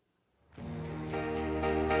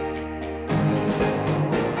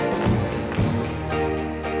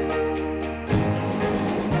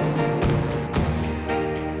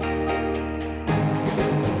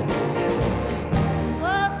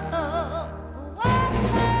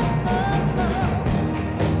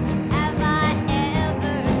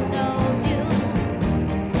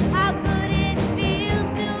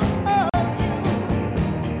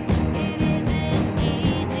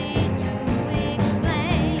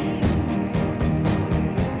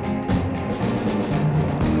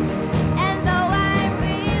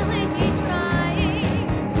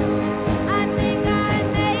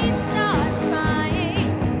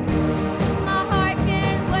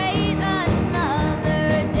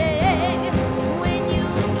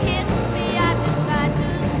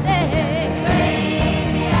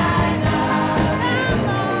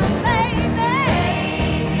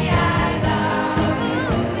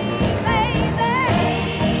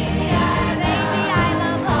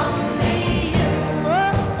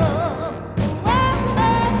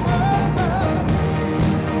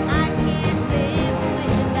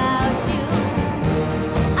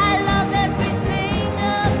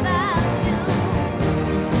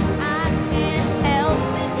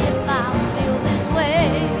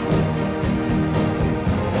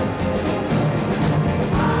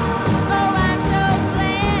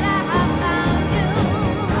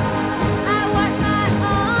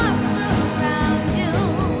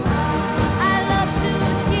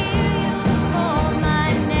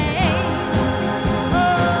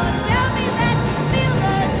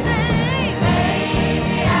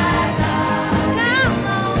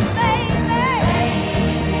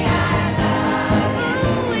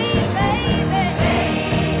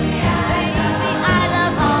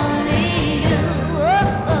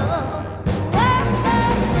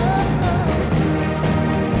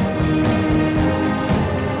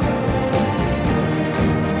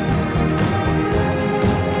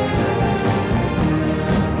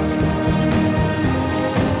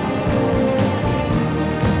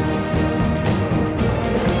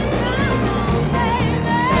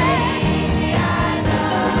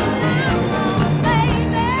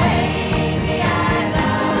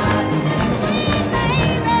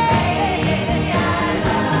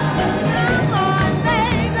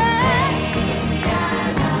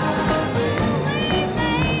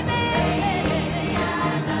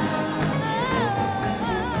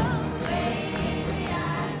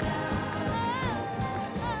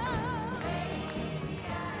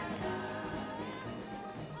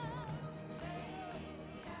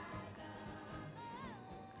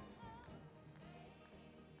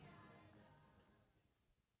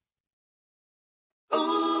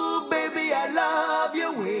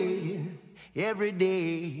 Every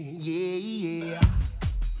day, yeah, yeah.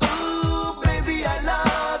 Ooh, baby, I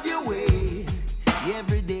love your way.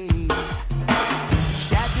 Every day.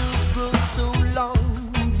 Shadows grow so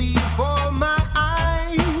long before my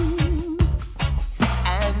eyes,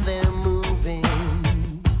 and they're moving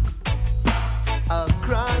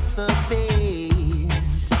across the page.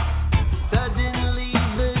 Suddenly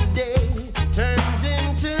the day turns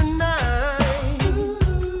into night.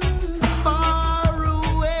 Far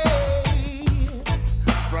away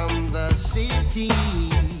from the city,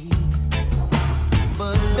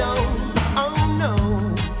 but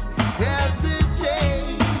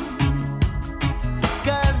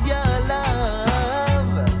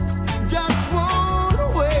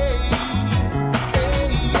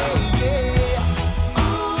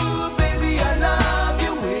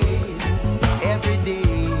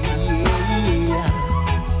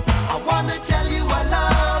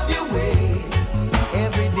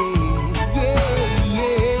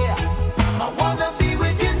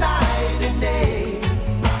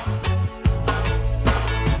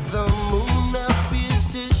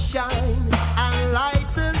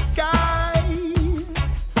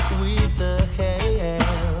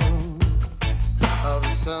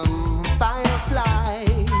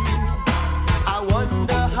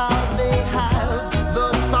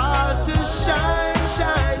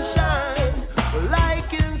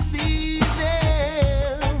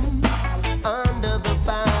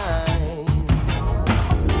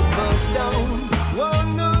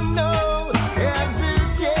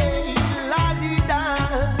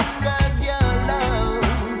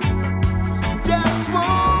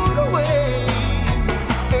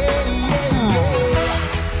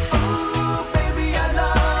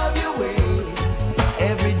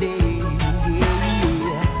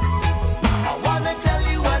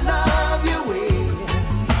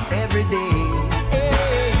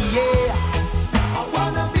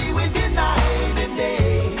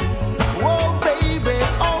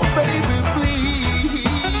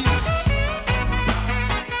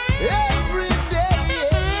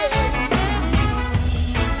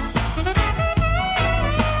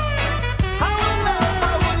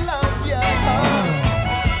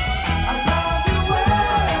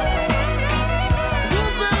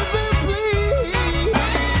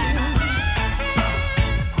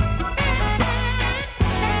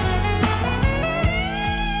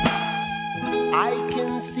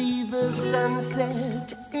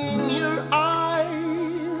set in your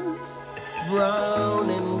eyes, brown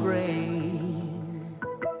and gray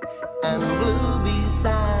and blue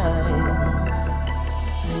besides.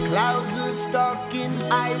 Clouds are stalking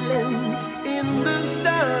islands in the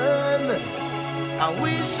sun. I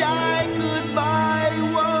wish I could buy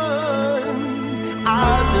one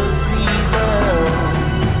out of season,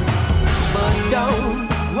 but don't,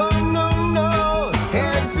 oh no, no,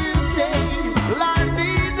 hesitate, la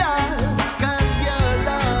vida, 'cause your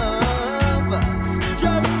love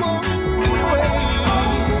just won't wait,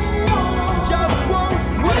 just won't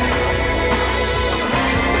wait.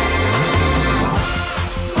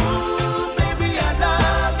 Ooh, baby, I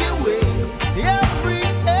love your way every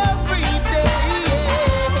day.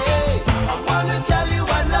 I wanna tell you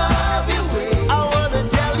I love your way. I wanna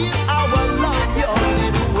tell you how I love your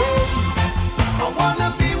little ways. I wanna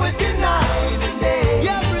be with you night and day,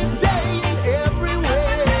 every day and every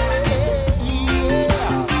way.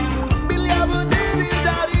 Yeah. Billy, I would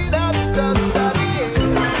daddy, that's daddy.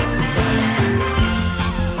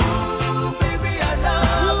 Ooh, baby, I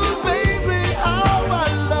love you, baby. How I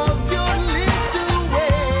love your little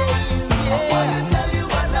ways. Yeah. I wanna tell you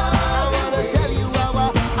I love. I wanna tell you how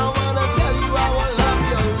I wanna tell you how I love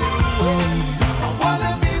your little ways. I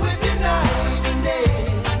wanna be with you night and day.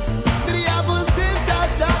 Billy, I would sit daddy.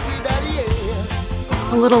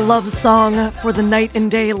 A little love song for the night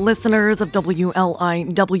and day listeners of WLIWFM's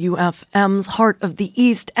Heart of the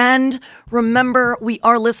East End. Remember, we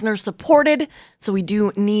are listener supported, so we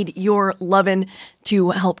do need your lovin' to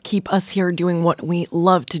help keep us here doing what we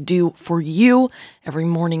love to do for you every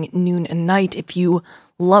morning, noon, and night. If you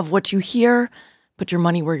love what you hear, put your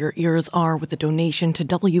money where your ears are with a donation to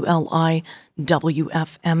WLIWFM.org.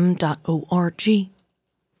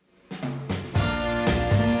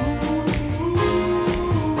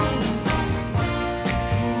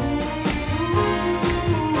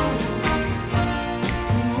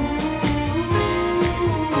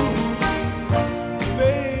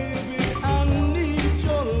 Baby, I need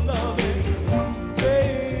your loving.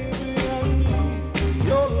 Baby, I need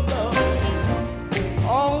your loving.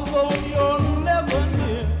 Although you're never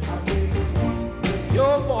near,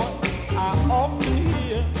 your voice I often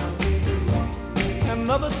hear.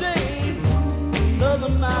 Another day, another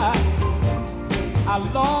night, I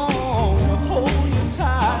long to hold you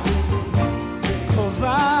tight, 'cause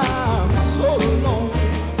I'm so lonely.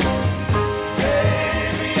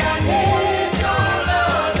 Baby, I need your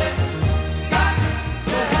loving. Got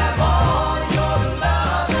to have all your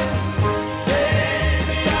loving.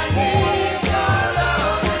 Baby, I need your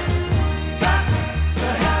loving. Got to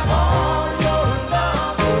have all your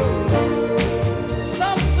loving.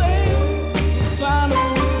 Some say it's a sign of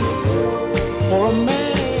weakness for a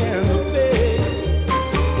man to beg.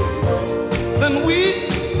 Then weak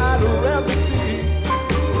I'd rather be,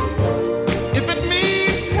 if it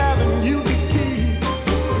means having you the key.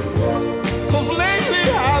 'Cause lately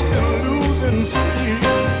I've been losing sleep.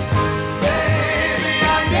 Baby,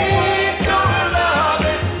 I need your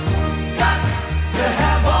loving. Got to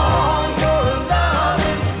have all your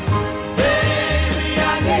loving. Baby,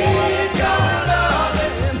 I need your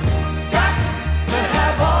loving. Got to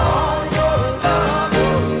have all your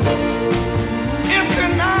loving. Empty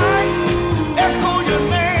nights echo your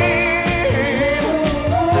name.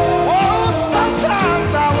 Oh,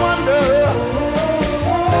 sometimes I wonder,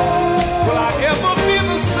 will I ever be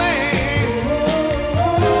the same?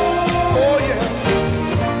 Oh yeah.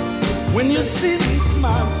 When you see me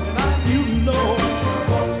smiling, you know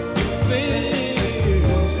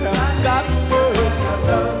things have gotten worse.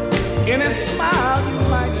 Any smile you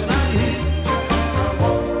might see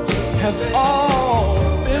has all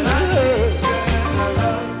been rehearsed.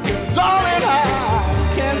 Darling, I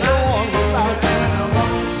can't go on without you.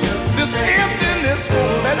 This emptiness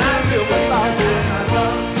won't let me live without you.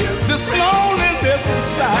 This loneliness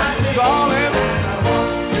inside, darling,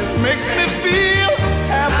 makes me feel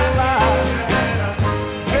half alive.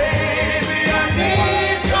 Baby, I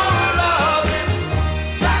need your loving.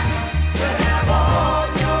 Got to have all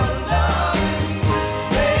your loving.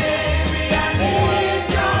 Baby, I need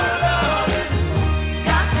your loving.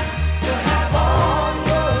 Got to have all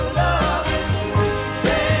your loving.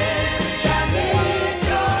 Baby, I need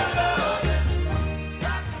your loving.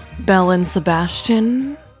 Belle and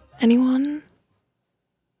Sebastian, anyone?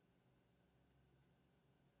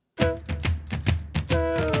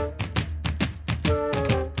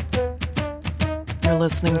 You're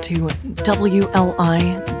listening to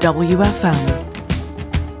WLIWFM,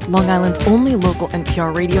 Long Island's only local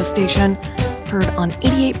NPR radio station, heard on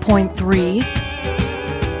 88.3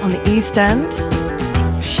 on the East End,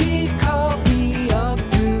 She called me up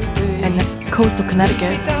today. and coastal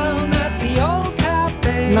Connecticut.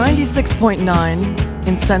 96.9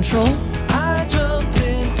 in central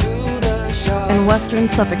and western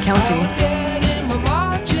Suffolk County.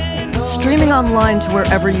 Streaming online to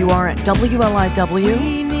wherever you are at WLIW.org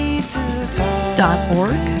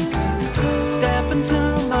Step into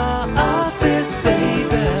my office, baby.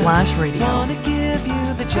 /radio. Wanna give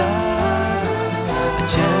you the job, a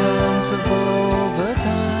chance of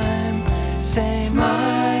overtime. Say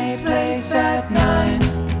my place at 9.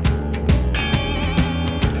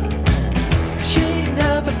 She'd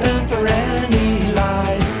never stand for any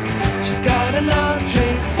lies. She's got an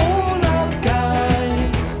entree full of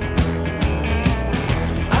guys.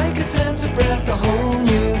 I could sense her breath, a whole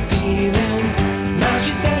new feeling. Now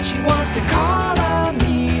she says she wants to call a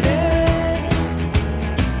meeting.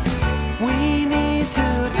 We need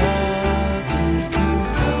to talk.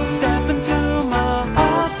 Step into my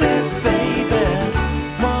office, baby.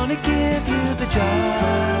 Wanna give you the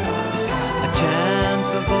job, a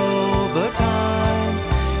chance of overtime.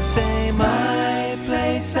 Say my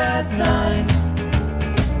place at 9.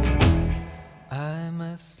 I'm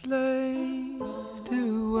a slave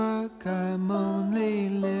to work. I'm only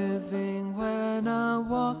living when I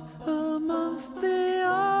walk amongst the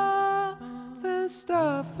office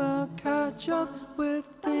staff. I'll catch up with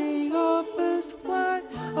the office when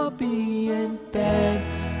I'll be in bed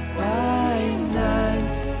by 9.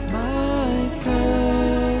 My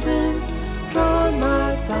curtains drawn,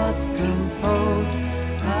 my thoughts composed.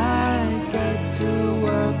 I get to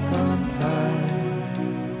work on time.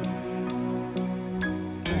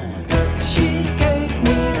 She gave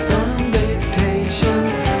me some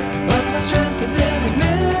dictation, but my strength is in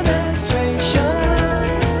administration.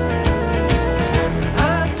 I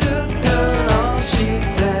took down all she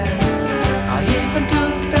said. I even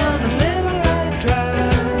took down a little red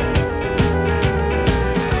dress.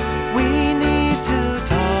 We need to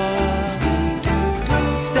talk.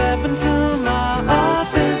 Step into my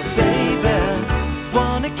office, baby.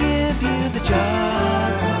 Wanna give you the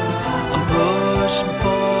job. I'm pushing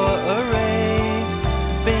for a raise.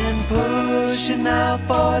 Been pushing now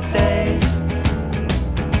for days.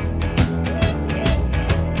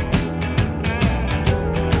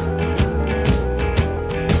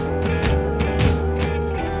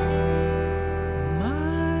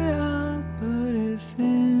 My output is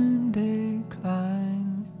in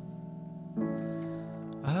decline.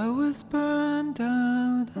 I was burned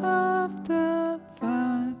out after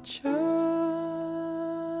Thatcher.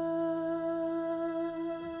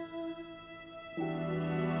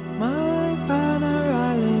 My banner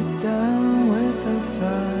I laid down with a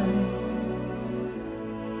sigh.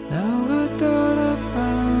 Now we're gonna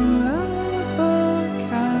find ever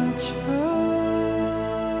catch her.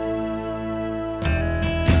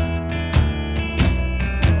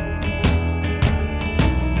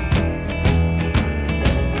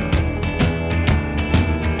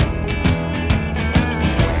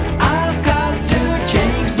 I've got to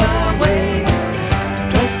change my ways.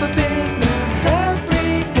 Dress for business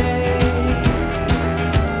every day.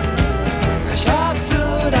 A sharp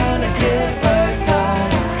suit and a clipper tie.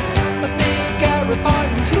 A big guy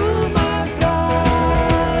reporting to my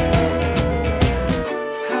flight.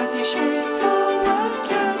 Have you shaved for work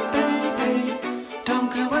yet, baby? Don't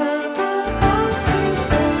go where the boss is,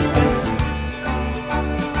 baby.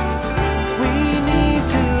 We need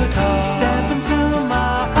to talk. Step into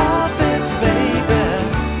my office, baby.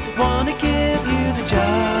 Wanna give you the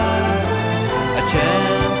job, a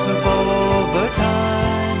chance of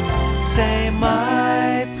overtime. Say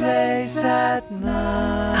my place at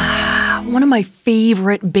 9. One of my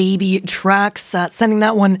favorite baby tracks. Sending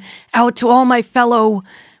that one out to all my fellow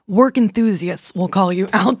work enthusiasts, we'll call you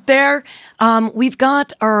out there. We've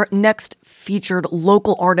got our next featured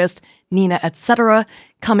local artist, Nina Etc.,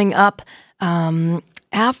 coming up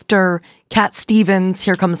after Cat Stevens'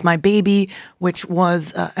 Here Comes My Baby, which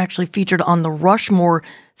was actually featured on the Rushmore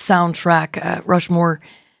soundtrack. Rushmore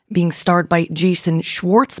being starred by Jason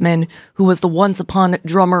Schwartzman, who was the Once Upon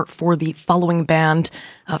drummer for the following band,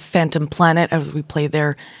 Phantom Planet, as we play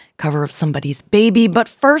their cover of Somebody's Baby. But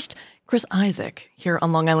first, Chris Isaak here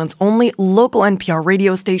on Long Island's only local NPR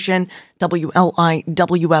radio station,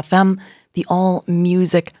 WLIWFM, the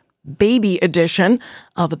all-music baby edition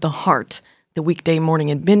of The Heart, the weekday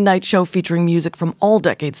morning and midnight show featuring music from all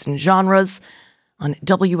decades and genres on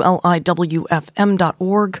WLIWFM.org,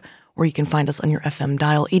 or you can find us on your FM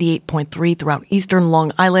dial 88.3 throughout eastern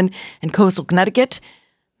Long Island and coastal Connecticut,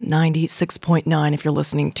 96.9 if you're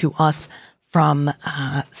listening to us from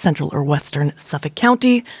central or western Suffolk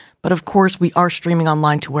County. But of course, we are streaming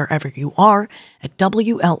online to wherever you are at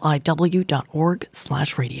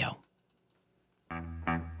WLIW.org/radio.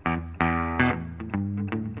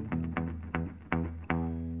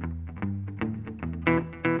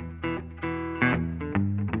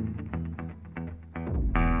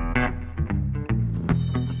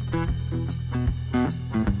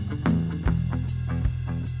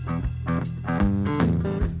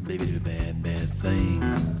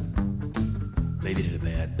 Baby did a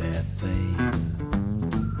bad, bad thing.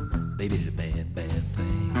 Baby did a bad, bad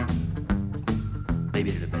thing.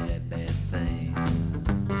 Baby did a bad, bad thing.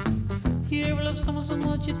 You ever loved someone so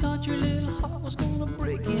much you thought your little heart was gonna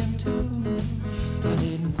break in two? I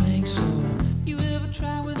didn't think so. You ever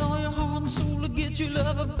try with all your heart and soul to get your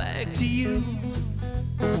lover back to you?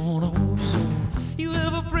 I wanna hope so. You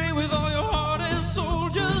ever pray with all your heart and soul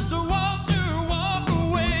just to watch her walk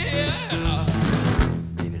away? Yeah.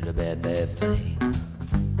 Baby did a bad, bad thing.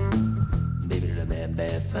 Baby did a bad,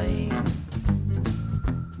 bad thing.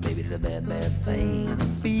 Baby did a bad, bad thing. I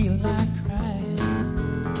feel like crying.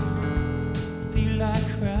 Feel like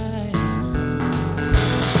crying.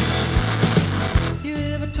 You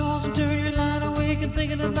ever toss and turn your line awake and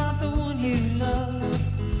thinking about the one you love?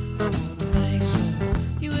 I don't think so.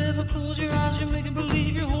 You ever close your eyes, you're making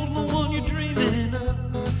believe you're holding the one you're dreaming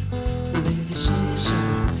of? Well, if you say so,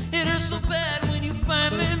 it hurts so bad when you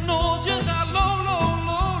finally know just how low, low,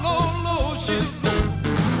 low, low, low she'll go.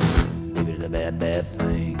 Baby did a bad, bad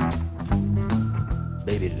thing.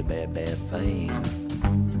 Baby did a bad, bad thing.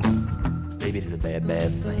 Baby did a bad,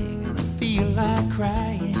 bad thing. I feel like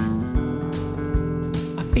crying.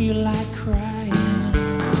 I feel like crying.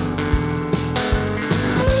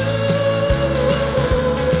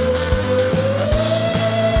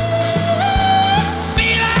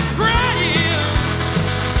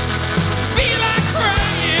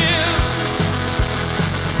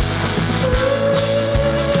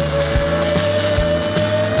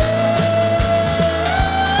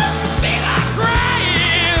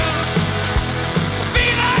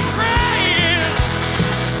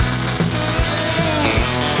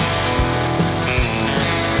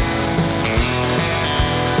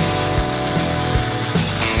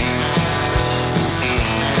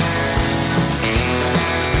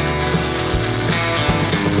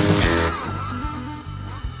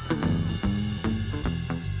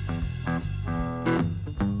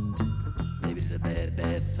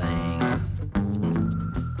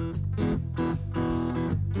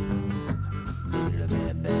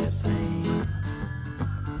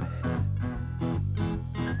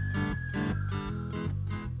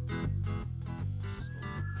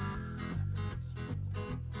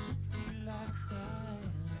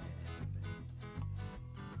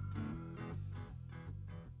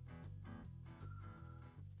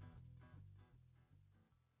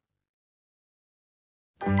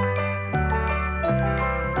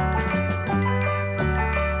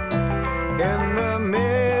 In the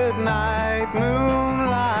midnight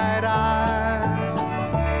moonlight, I'll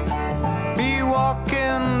be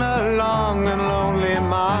walking along a lonely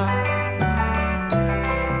mile,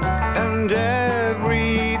 and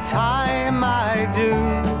every time I do,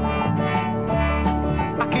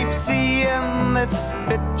 I keep seeing this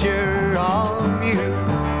picture of you.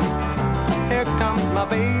 Here comes my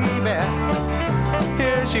baby,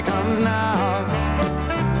 here she comes now,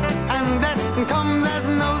 and that comes as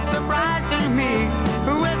no surprise to me.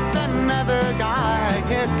 With another guy,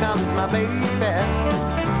 here comes my baby,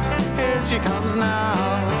 here she comes now.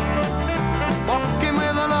 Walking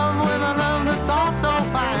with a love that's all so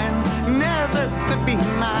fine, never could be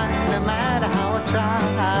mine, no matter how I try.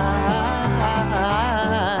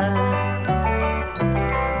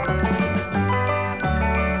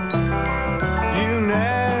 You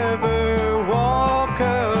never walk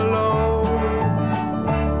alone,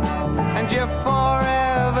 and you're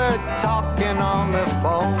forever talking on the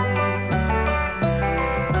phone.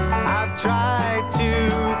 I've tried to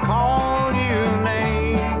call you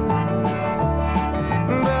names,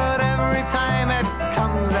 but every time it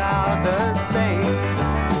comes out the same.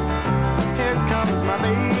 Here comes my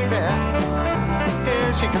baby,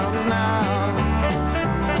 here she comes now,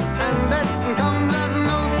 and that comes as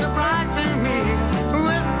no surprise to me.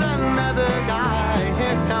 With another guy,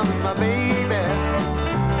 here comes my baby,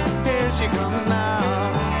 here she comes now.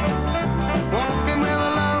 Walking with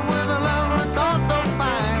a love that's all so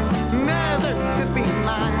fine, never could be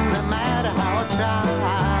mine, no matter how I try.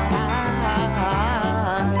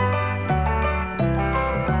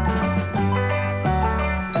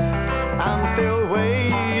 I'm still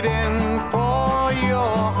waiting for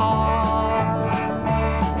your heart,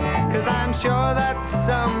 'cause I'm sure that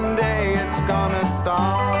someday it's gonna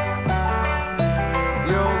start.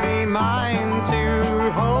 You'll be mine to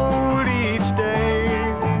hold each day,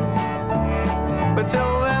 but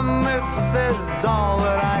till then this is all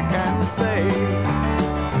that I can say.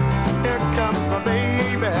 Here comes my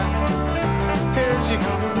baby, here she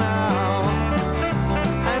comes now,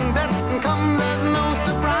 and that comes as no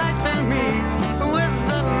surprise to me. With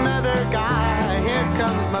another guy, here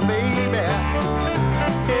comes my baby,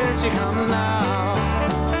 here she comes now.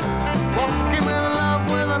 Walking with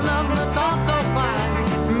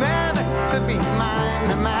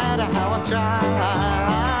no matter how I try.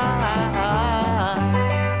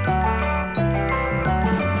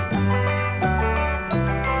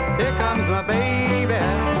 Here comes my baby,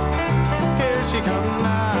 here she comes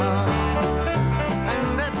now.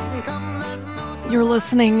 And then comes there's no You're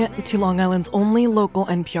listening to Long Island's only local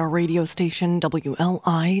NPR radio station,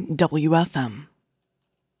 WLI-WFM.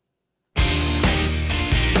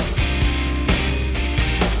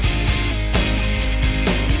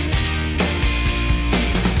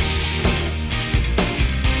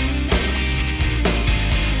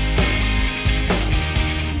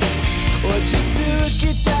 Well, just to look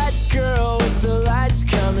at that girl with the lights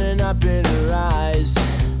coming up in her eyes.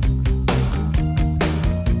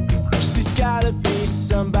 She's gotta be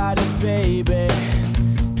somebody's baby.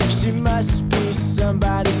 She must be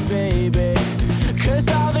somebody's baby. 'Cause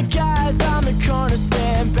all the guys on the corner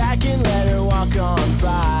stand back and let her walk on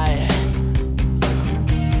by.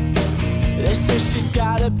 They say she's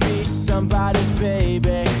gotta be somebody's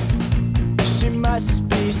baby. She must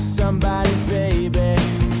be somebody's baby.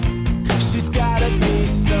 She's gotta be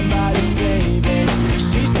somebody's baby.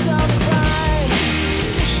 She's so fine.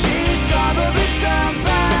 She's probably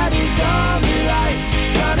somebody's only light.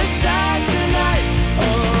 Gonna shine tonight. Oh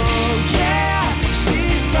yeah.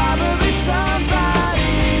 She's probably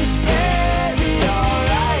somebody's baby.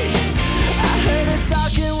 Alright. I heard her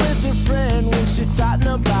talking with her friend when she thought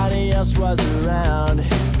nobody else was around.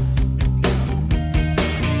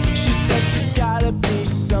 She says she's gotta be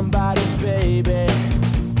somebody's baby.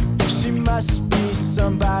 She must be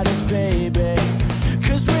somebody's baby.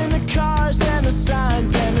 'Cause when the cars and the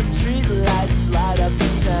signs and the street lights light up the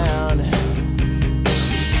town,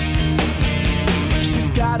 she's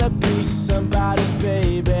gotta be somebody's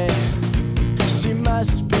baby. She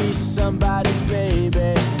must be somebody's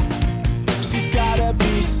baby. She's gotta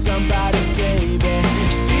be somebody's baby.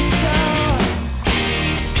 She's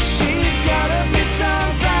gotta be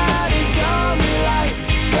somebody's only light.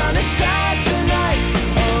 Gonna shine tonight.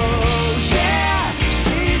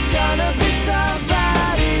 Gonna be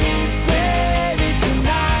somebody's baby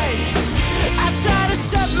tonight. I try to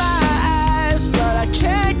shut my eyes, but I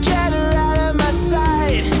can't get her out of my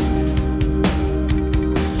sight.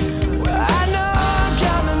 Well, I know I'm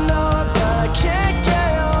gonna know her, but I can't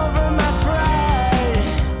get over my fright.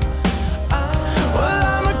 Well,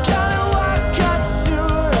 I'm gonna walk up to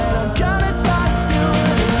her and I'm gonna talk to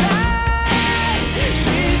her tonight.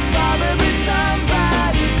 She's probably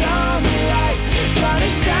somebody's only light.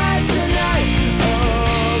 Gonna shine.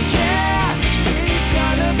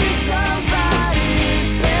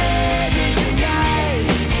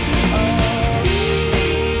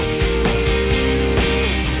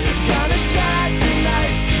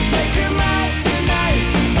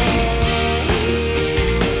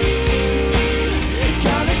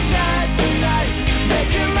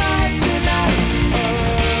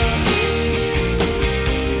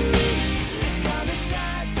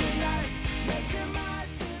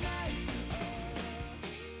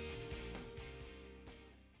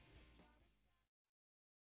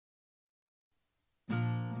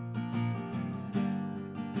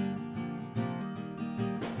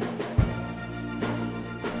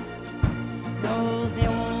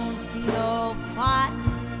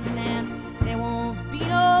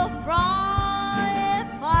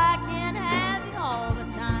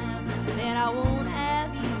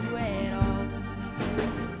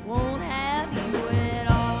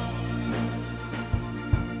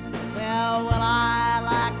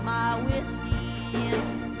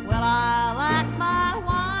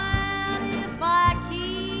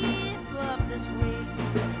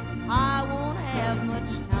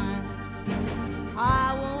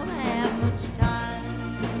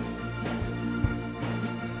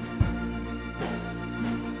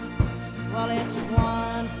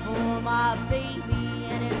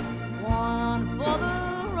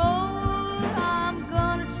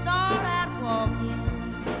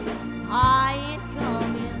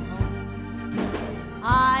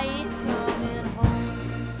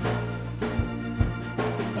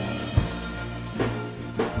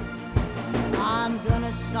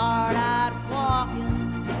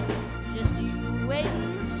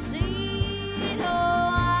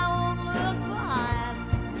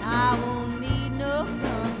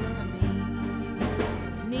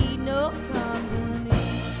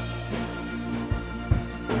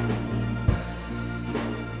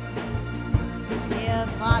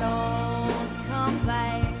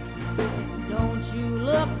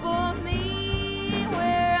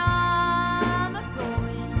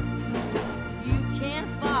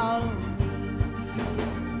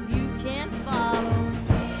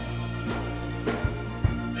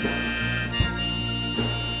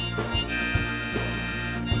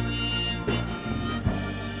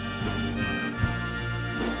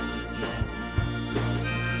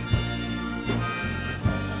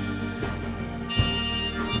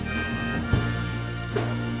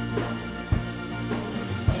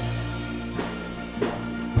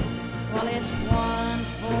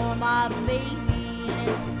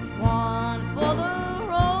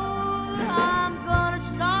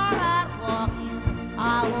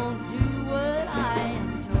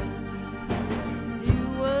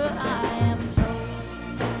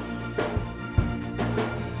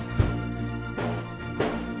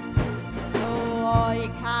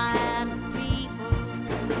 kind of people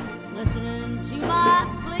listening to my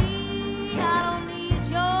plea. I don't need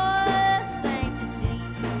your sanctity,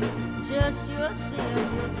 just your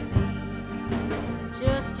sympathy,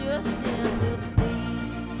 just your sympathy.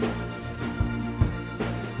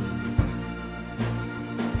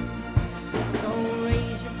 So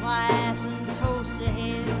raise your glass and toast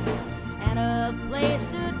ahead, and a place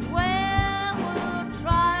to dwell. We'll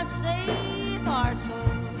try to save our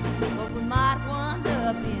souls, but we might wind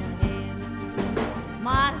up in hell.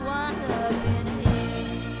 Might wind up in hell.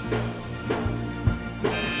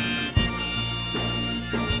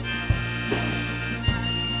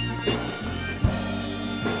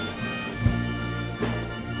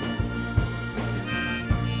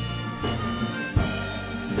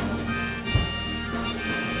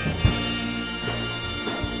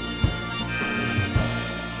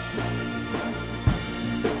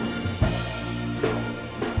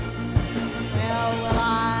 Well,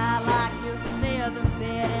 I like your feather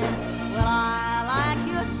bedding. Well, I like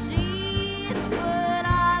your sheets, but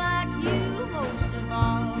I like you most of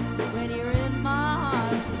all when you're in my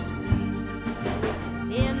arms asleep.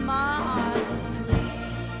 In my arms asleep.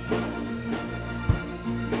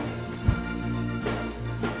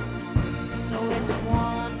 So it's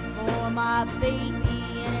one for my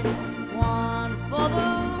baby and it's one for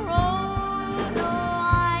the road. No,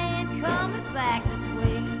 I ain't coming back this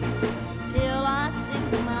way till I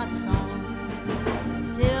sing my song.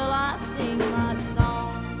 Till I sing my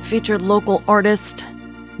song. Featured local artist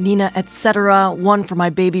Nina Etc. One for my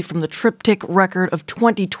baby from the Triptych record of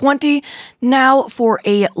 2020. Now for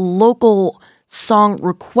a local song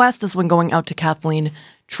request. This one going out to Kathleen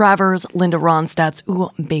Travers, Linda Ronstadt's Ooh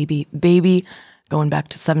Baby Baby. Going back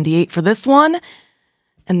to 78 for this one.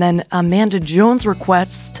 And then Amanda Jones'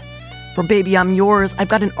 request for Baby I'm Yours. I've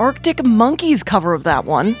got an Arctic Monkeys cover of that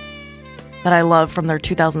one that I love from their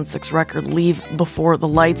 2006 record, Leave Before the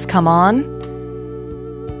Lights Come On.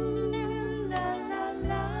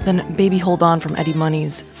 Then Baby Hold On from Eddie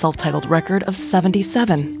Money's self-titled record of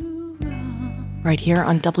 77. Right here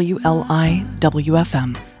on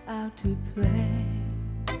WLIWFM. Out to play,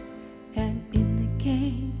 and in the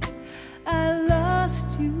game I lost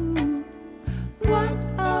you. What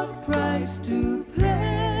a price to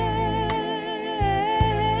pay!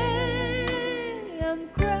 I'm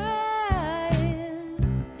crying.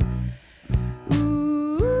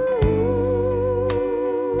 Ooh,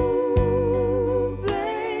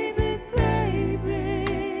 baby, baby.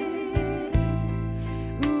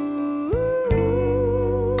 Ooh,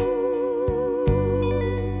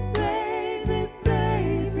 baby,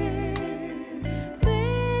 baby.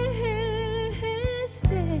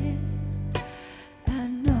 Mistake.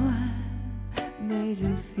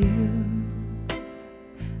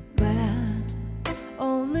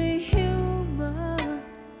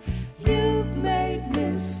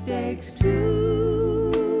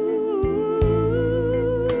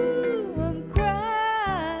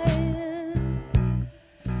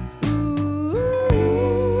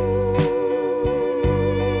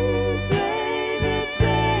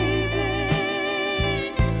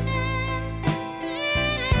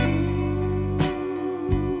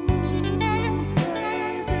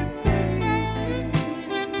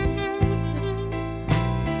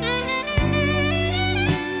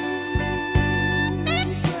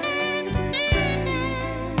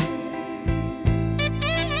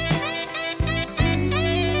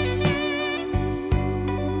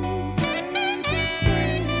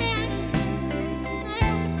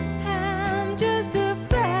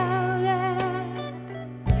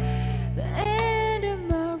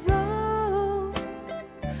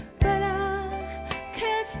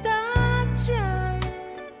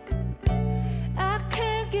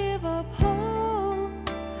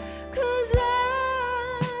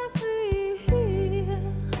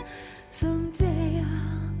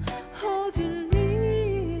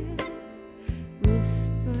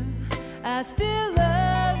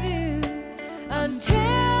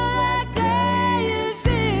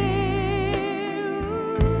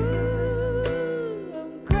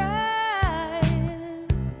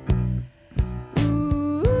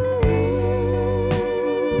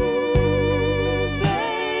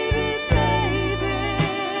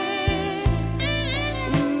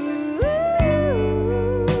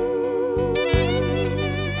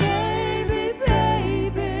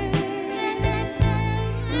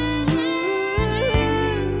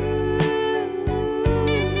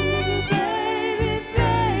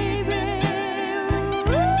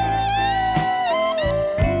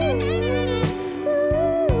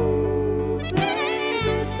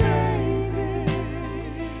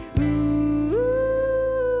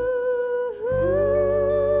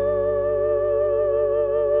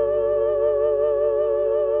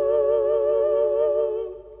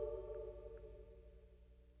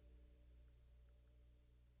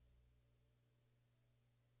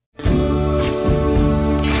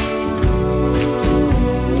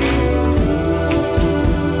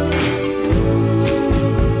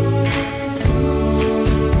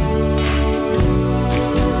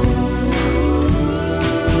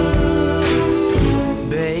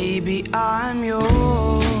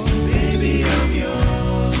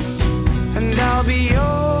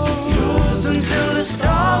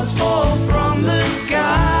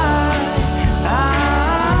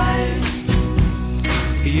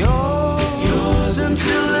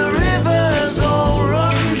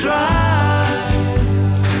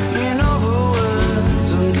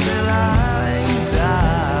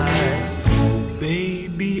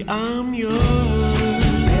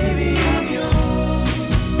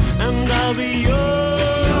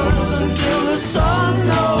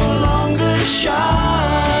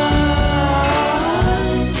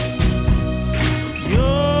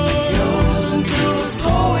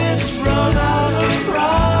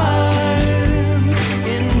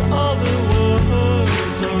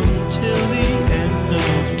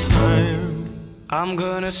 I'm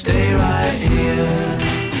gonna stay right here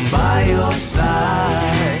by your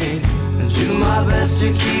side and do my best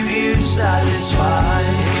to keep you satisfied.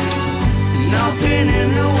 Nothing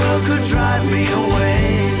in the world could drive me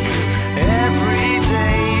away. Every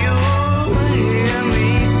day you'll hear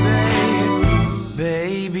me say,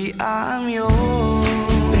 baby, I'm yours.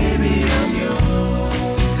 Baby, I'm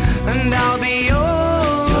yours. And I'll be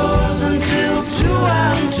yours until 2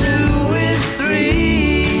 and 2 is 3.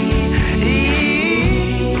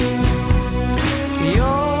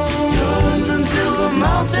 Yours until the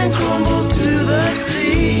mountain crumbles to the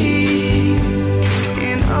sea.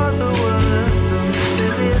 In other words,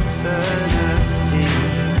 until eternity,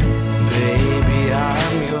 baby,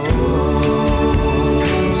 I'm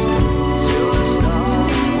yours. Till the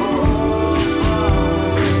stars fall from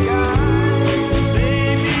the sky,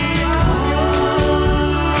 baby, I'm yours.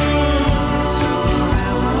 Till the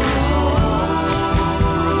rivers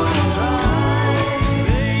run dry,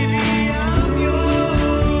 baby, I'm yours.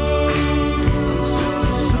 Until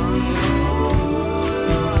the sun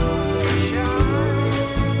will shine,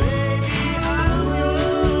 baby, I'm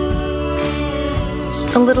yours.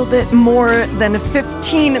 A little bit more than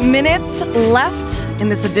 15 minutes left in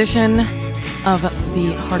this edition of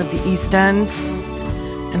the Heart of the East End.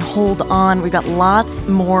 And hold on, we've got lots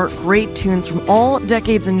more great tunes from all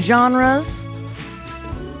decades and genres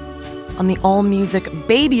on the All Music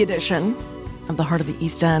Baby edition of the Heart of the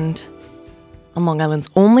East End on Long Island's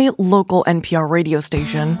only local NPR radio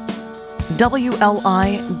station,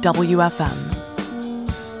 WLIWFM.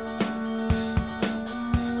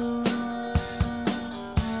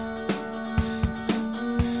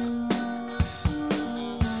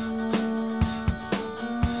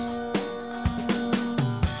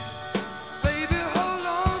 Baby, hold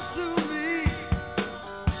on to me.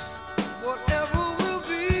 Whatever will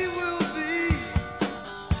be, will be.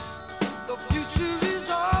 The future is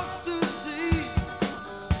ours to see.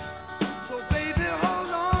 So baby,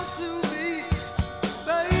 hold on to me.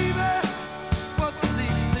 Baby, what's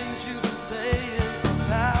these things you've been saying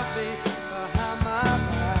about me behind my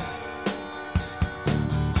back?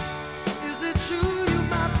 Is it true you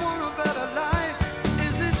might want a better life?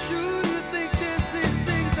 Is it true you think this is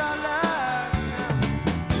things I like?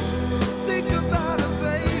 Think about it,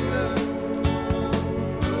 baby.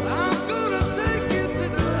 I'm gonna take you to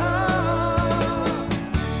the top.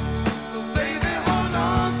 So baby, hold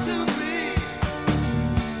on to me.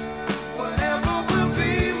 Whatever will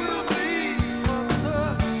be, will be. 'Cause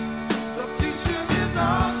the future is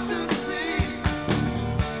ours to see.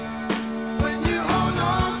 When you hold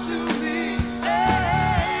on to me,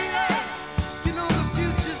 hey, you know the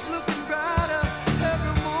future's looking brighter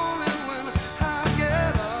every morning when I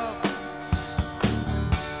get up.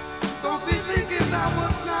 Don't be thinking about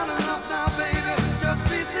what's not enough now, baby. Just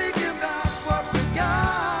be thinking about what we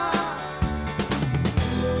got.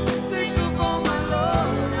 Think of all my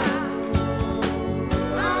love now.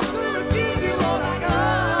 I'm gonna give you all I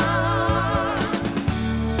got.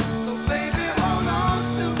 So baby, hold on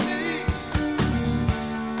to me.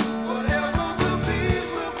 Whatever will be,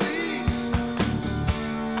 will be.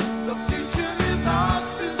 The future is ours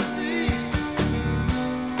to see.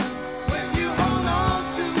 When you hold on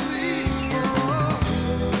to me, oh,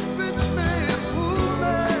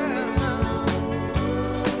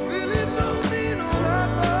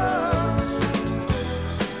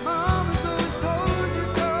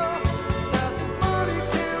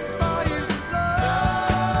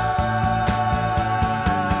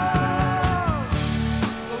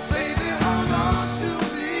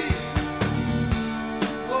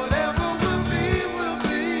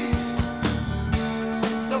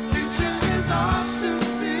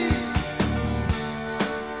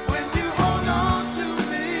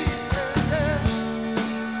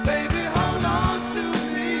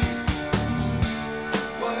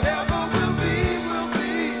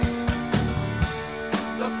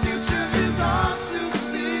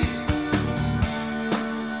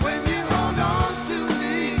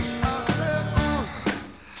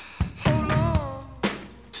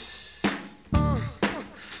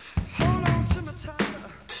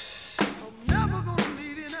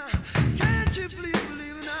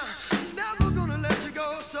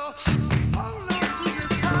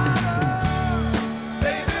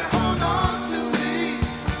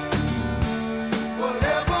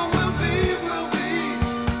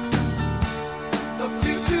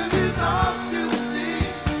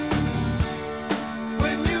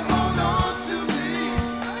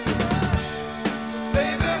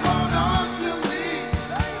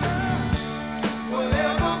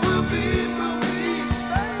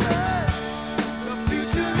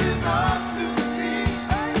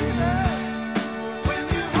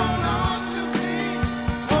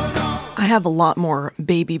 have a lot more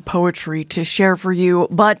baby poetry to share for you,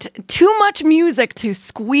 but too much music to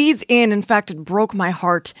squeeze in. In fact, it broke my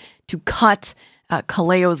heart to cut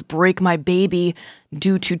Kaleo's Break My Baby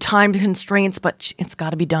due to time constraints, but it's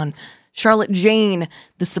got to be done. Charlotte Jane,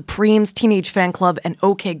 The Supremes, Teenage Fan Club, and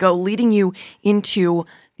OK Go, leading you into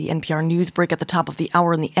the NPR News Break at the top of the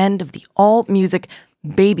hour and the end of the all-music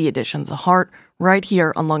baby edition of The Heart, right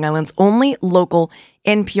here on Long Island's only local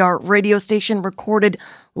NPR radio station, recorded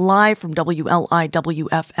live from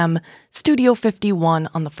WLIWFM Studio 51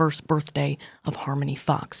 on the first birthday of Harmony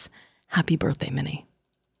Fox. Happy birthday, Minnie.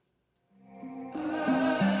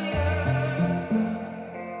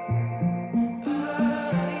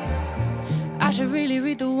 I should really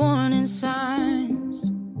read the warning signs.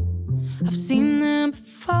 I've seen them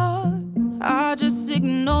before. I just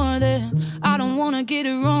ignore them. I don't wanna get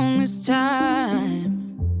it wrong this time.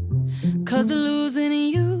 'Cause of losing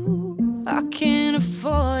you, I can't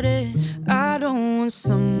afford it. I don't want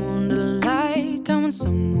someone to like, I want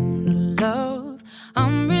someone to love.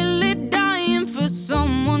 I'm really dying for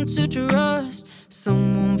someone to trust,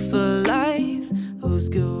 someone for life who's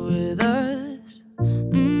good with us.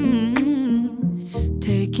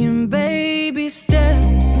 Taking baby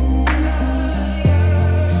steps.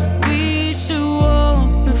 We should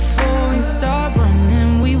walk before we start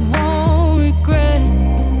running. We won't regret.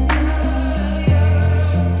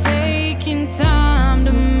 Taking time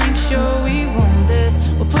to make sure we want this.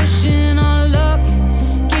 We're pushing our luck,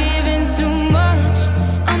 giving too much.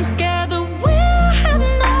 I'm scared that we'll have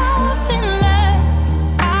nothing left.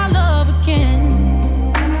 I love again.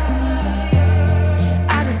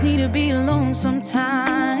 I just need to be alone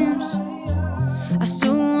sometimes. I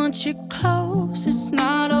still want you close. It's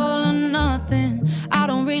not all or nothing. I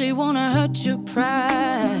don't really want to hurt your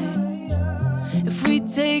pride. If we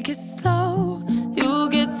take it slow, you'll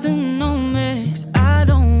get to know me. 'Cause I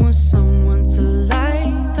don't want someone to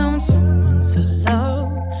like, I want someone to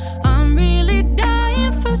love. I'm really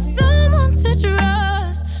dying for someone to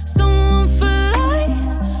trust, someone for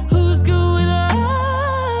life who's good with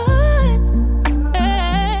us.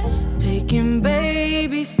 Yeah. Taking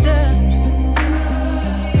baby steps.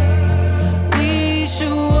 We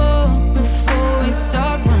should walk before we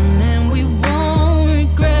start running. We won't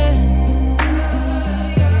regret.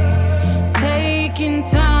 Taking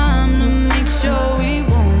time to make sure we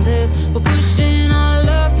want this. We're pushing our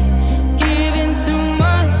luck, giving too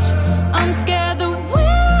much. I'm scared that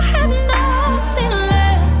we'll have nothing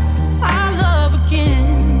left. I love again.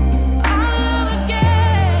 I love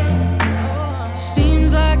again.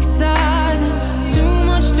 Seems like it's either too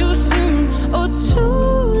much too soon or too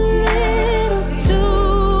little too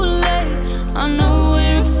late. I know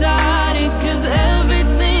we're excited 'cause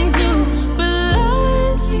everything's new, but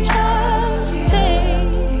let's just take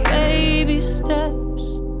baby steps.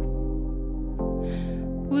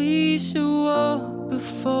 We should walk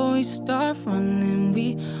before we start running. We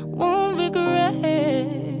won't regret.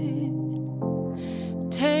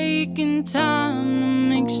 Taking time to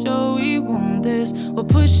make sure we want this.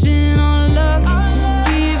 We're pushing our luck,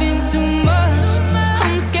 giving too much.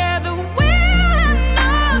 I'm scared that we'll have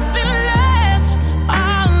nothing left. I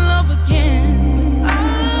love again. I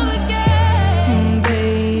love again. In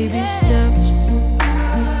baby steps.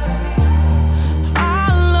 I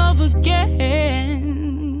love again.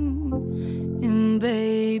 In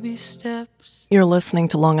baby steps. You're listening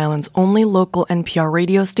to Long Island's only local NPR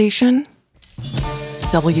radio station,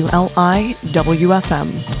 WLIWFM.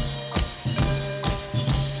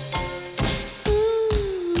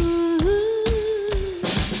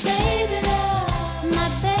 Baby love, my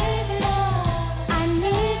baby love, I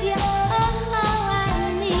need you, oh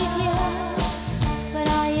I need you. But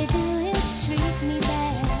all you do is treat me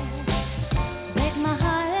bad, break my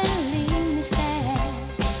heart and leave me sad.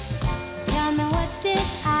 Tell me what did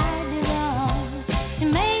I do wrong to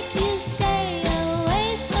make you stay away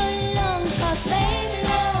so long? 'Cause baby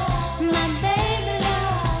love, my baby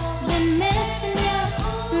love,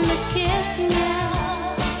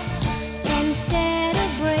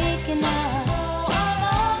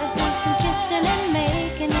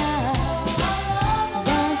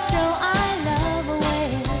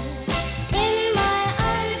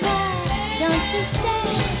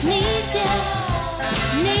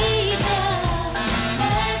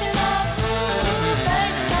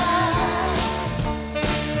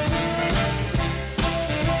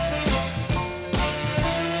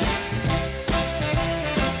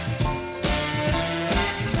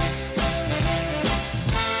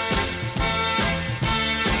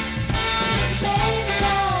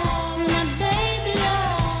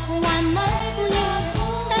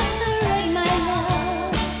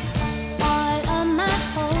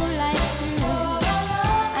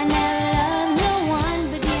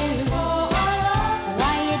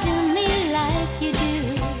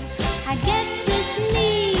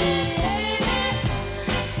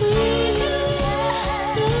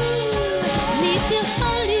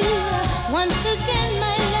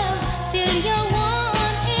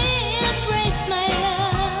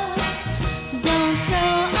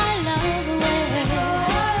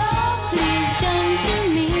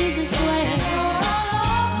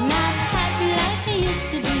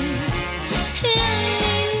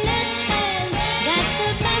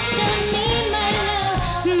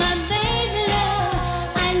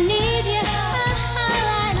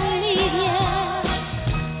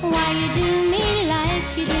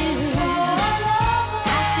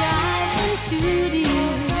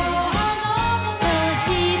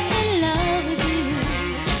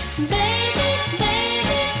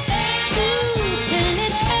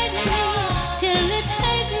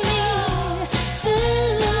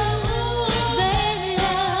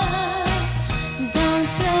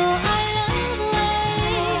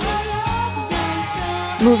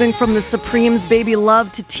 Moving from the Supremes' Baby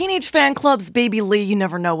Love to Teenage Fan Club's Baby Lee, you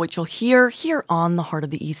never know what you'll hear here on the Heart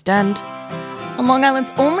of the East End. On Long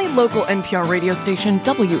Island's only local NPR radio station,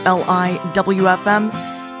 WLI-WFM,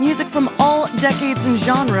 music from all decades and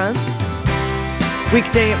genres.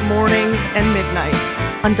 Weekday mornings and midnight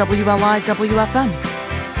on WLI-WFM.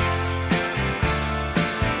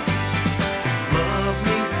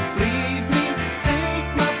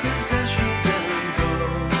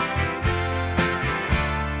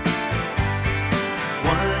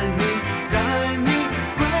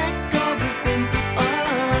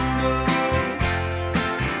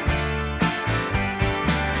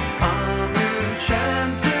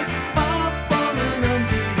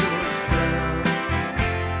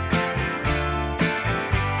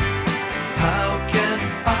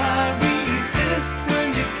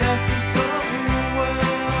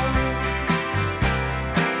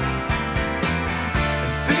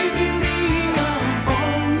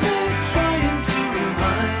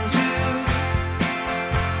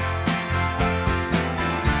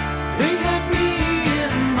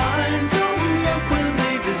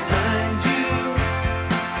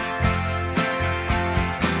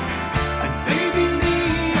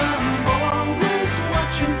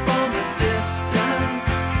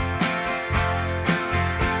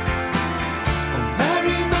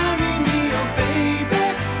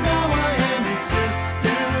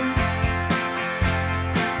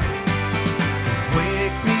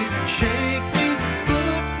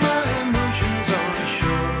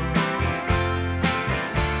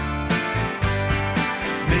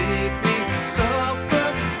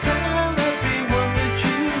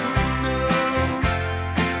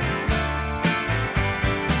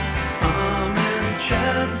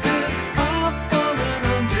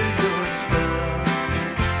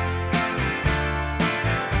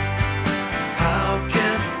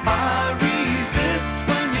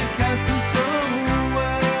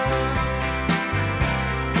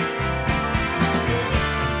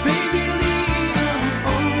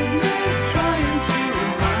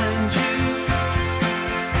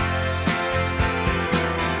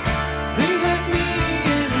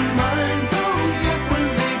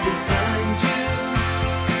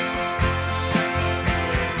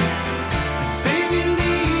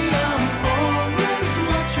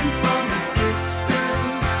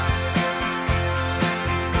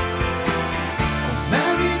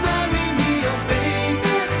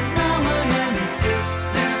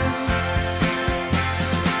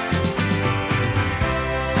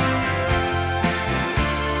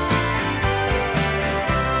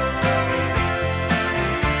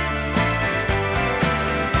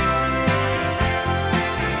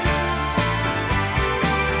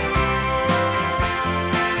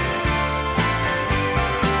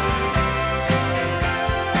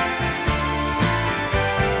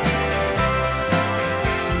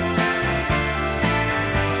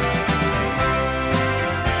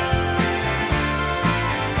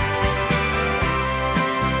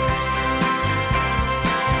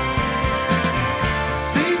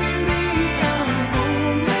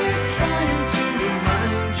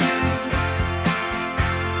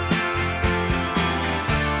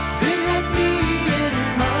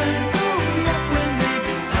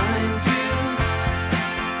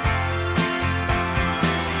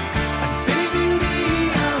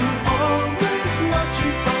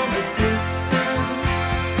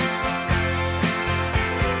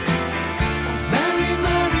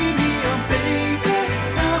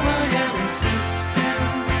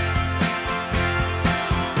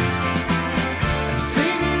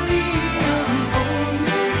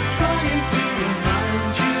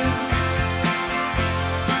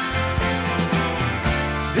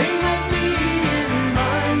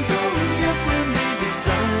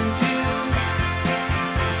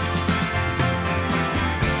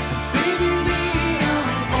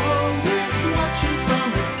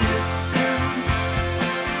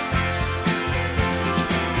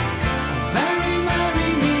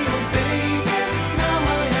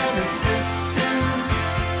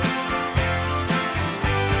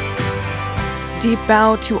 Deep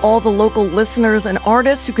bow to all the local listeners and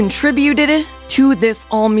artists who contributed to this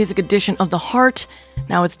all-music edition of The Heart.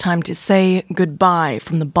 Now it's time to say goodbye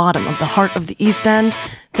from the bottom of the heart of the East End.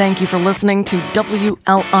 Thank you for listening to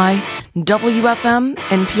WLI WFM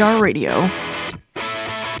NPR Radio.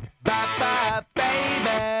 Bye-bye,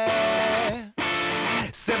 baby.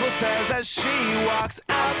 Sybil says as she walks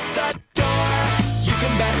out the door, you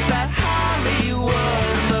can bet that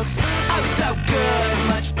Hollywood looks oh so good,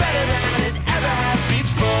 much better than it ever has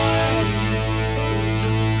before.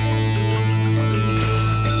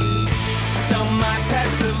 So my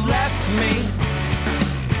pets have left me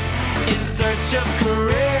search of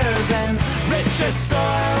careers and richer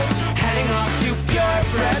soils, heading off to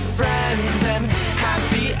purebred friends and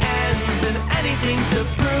happy ends and anything to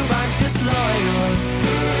prove I'm disloyal.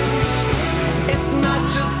 It's not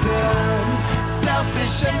just them,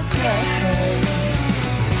 selfish and scared.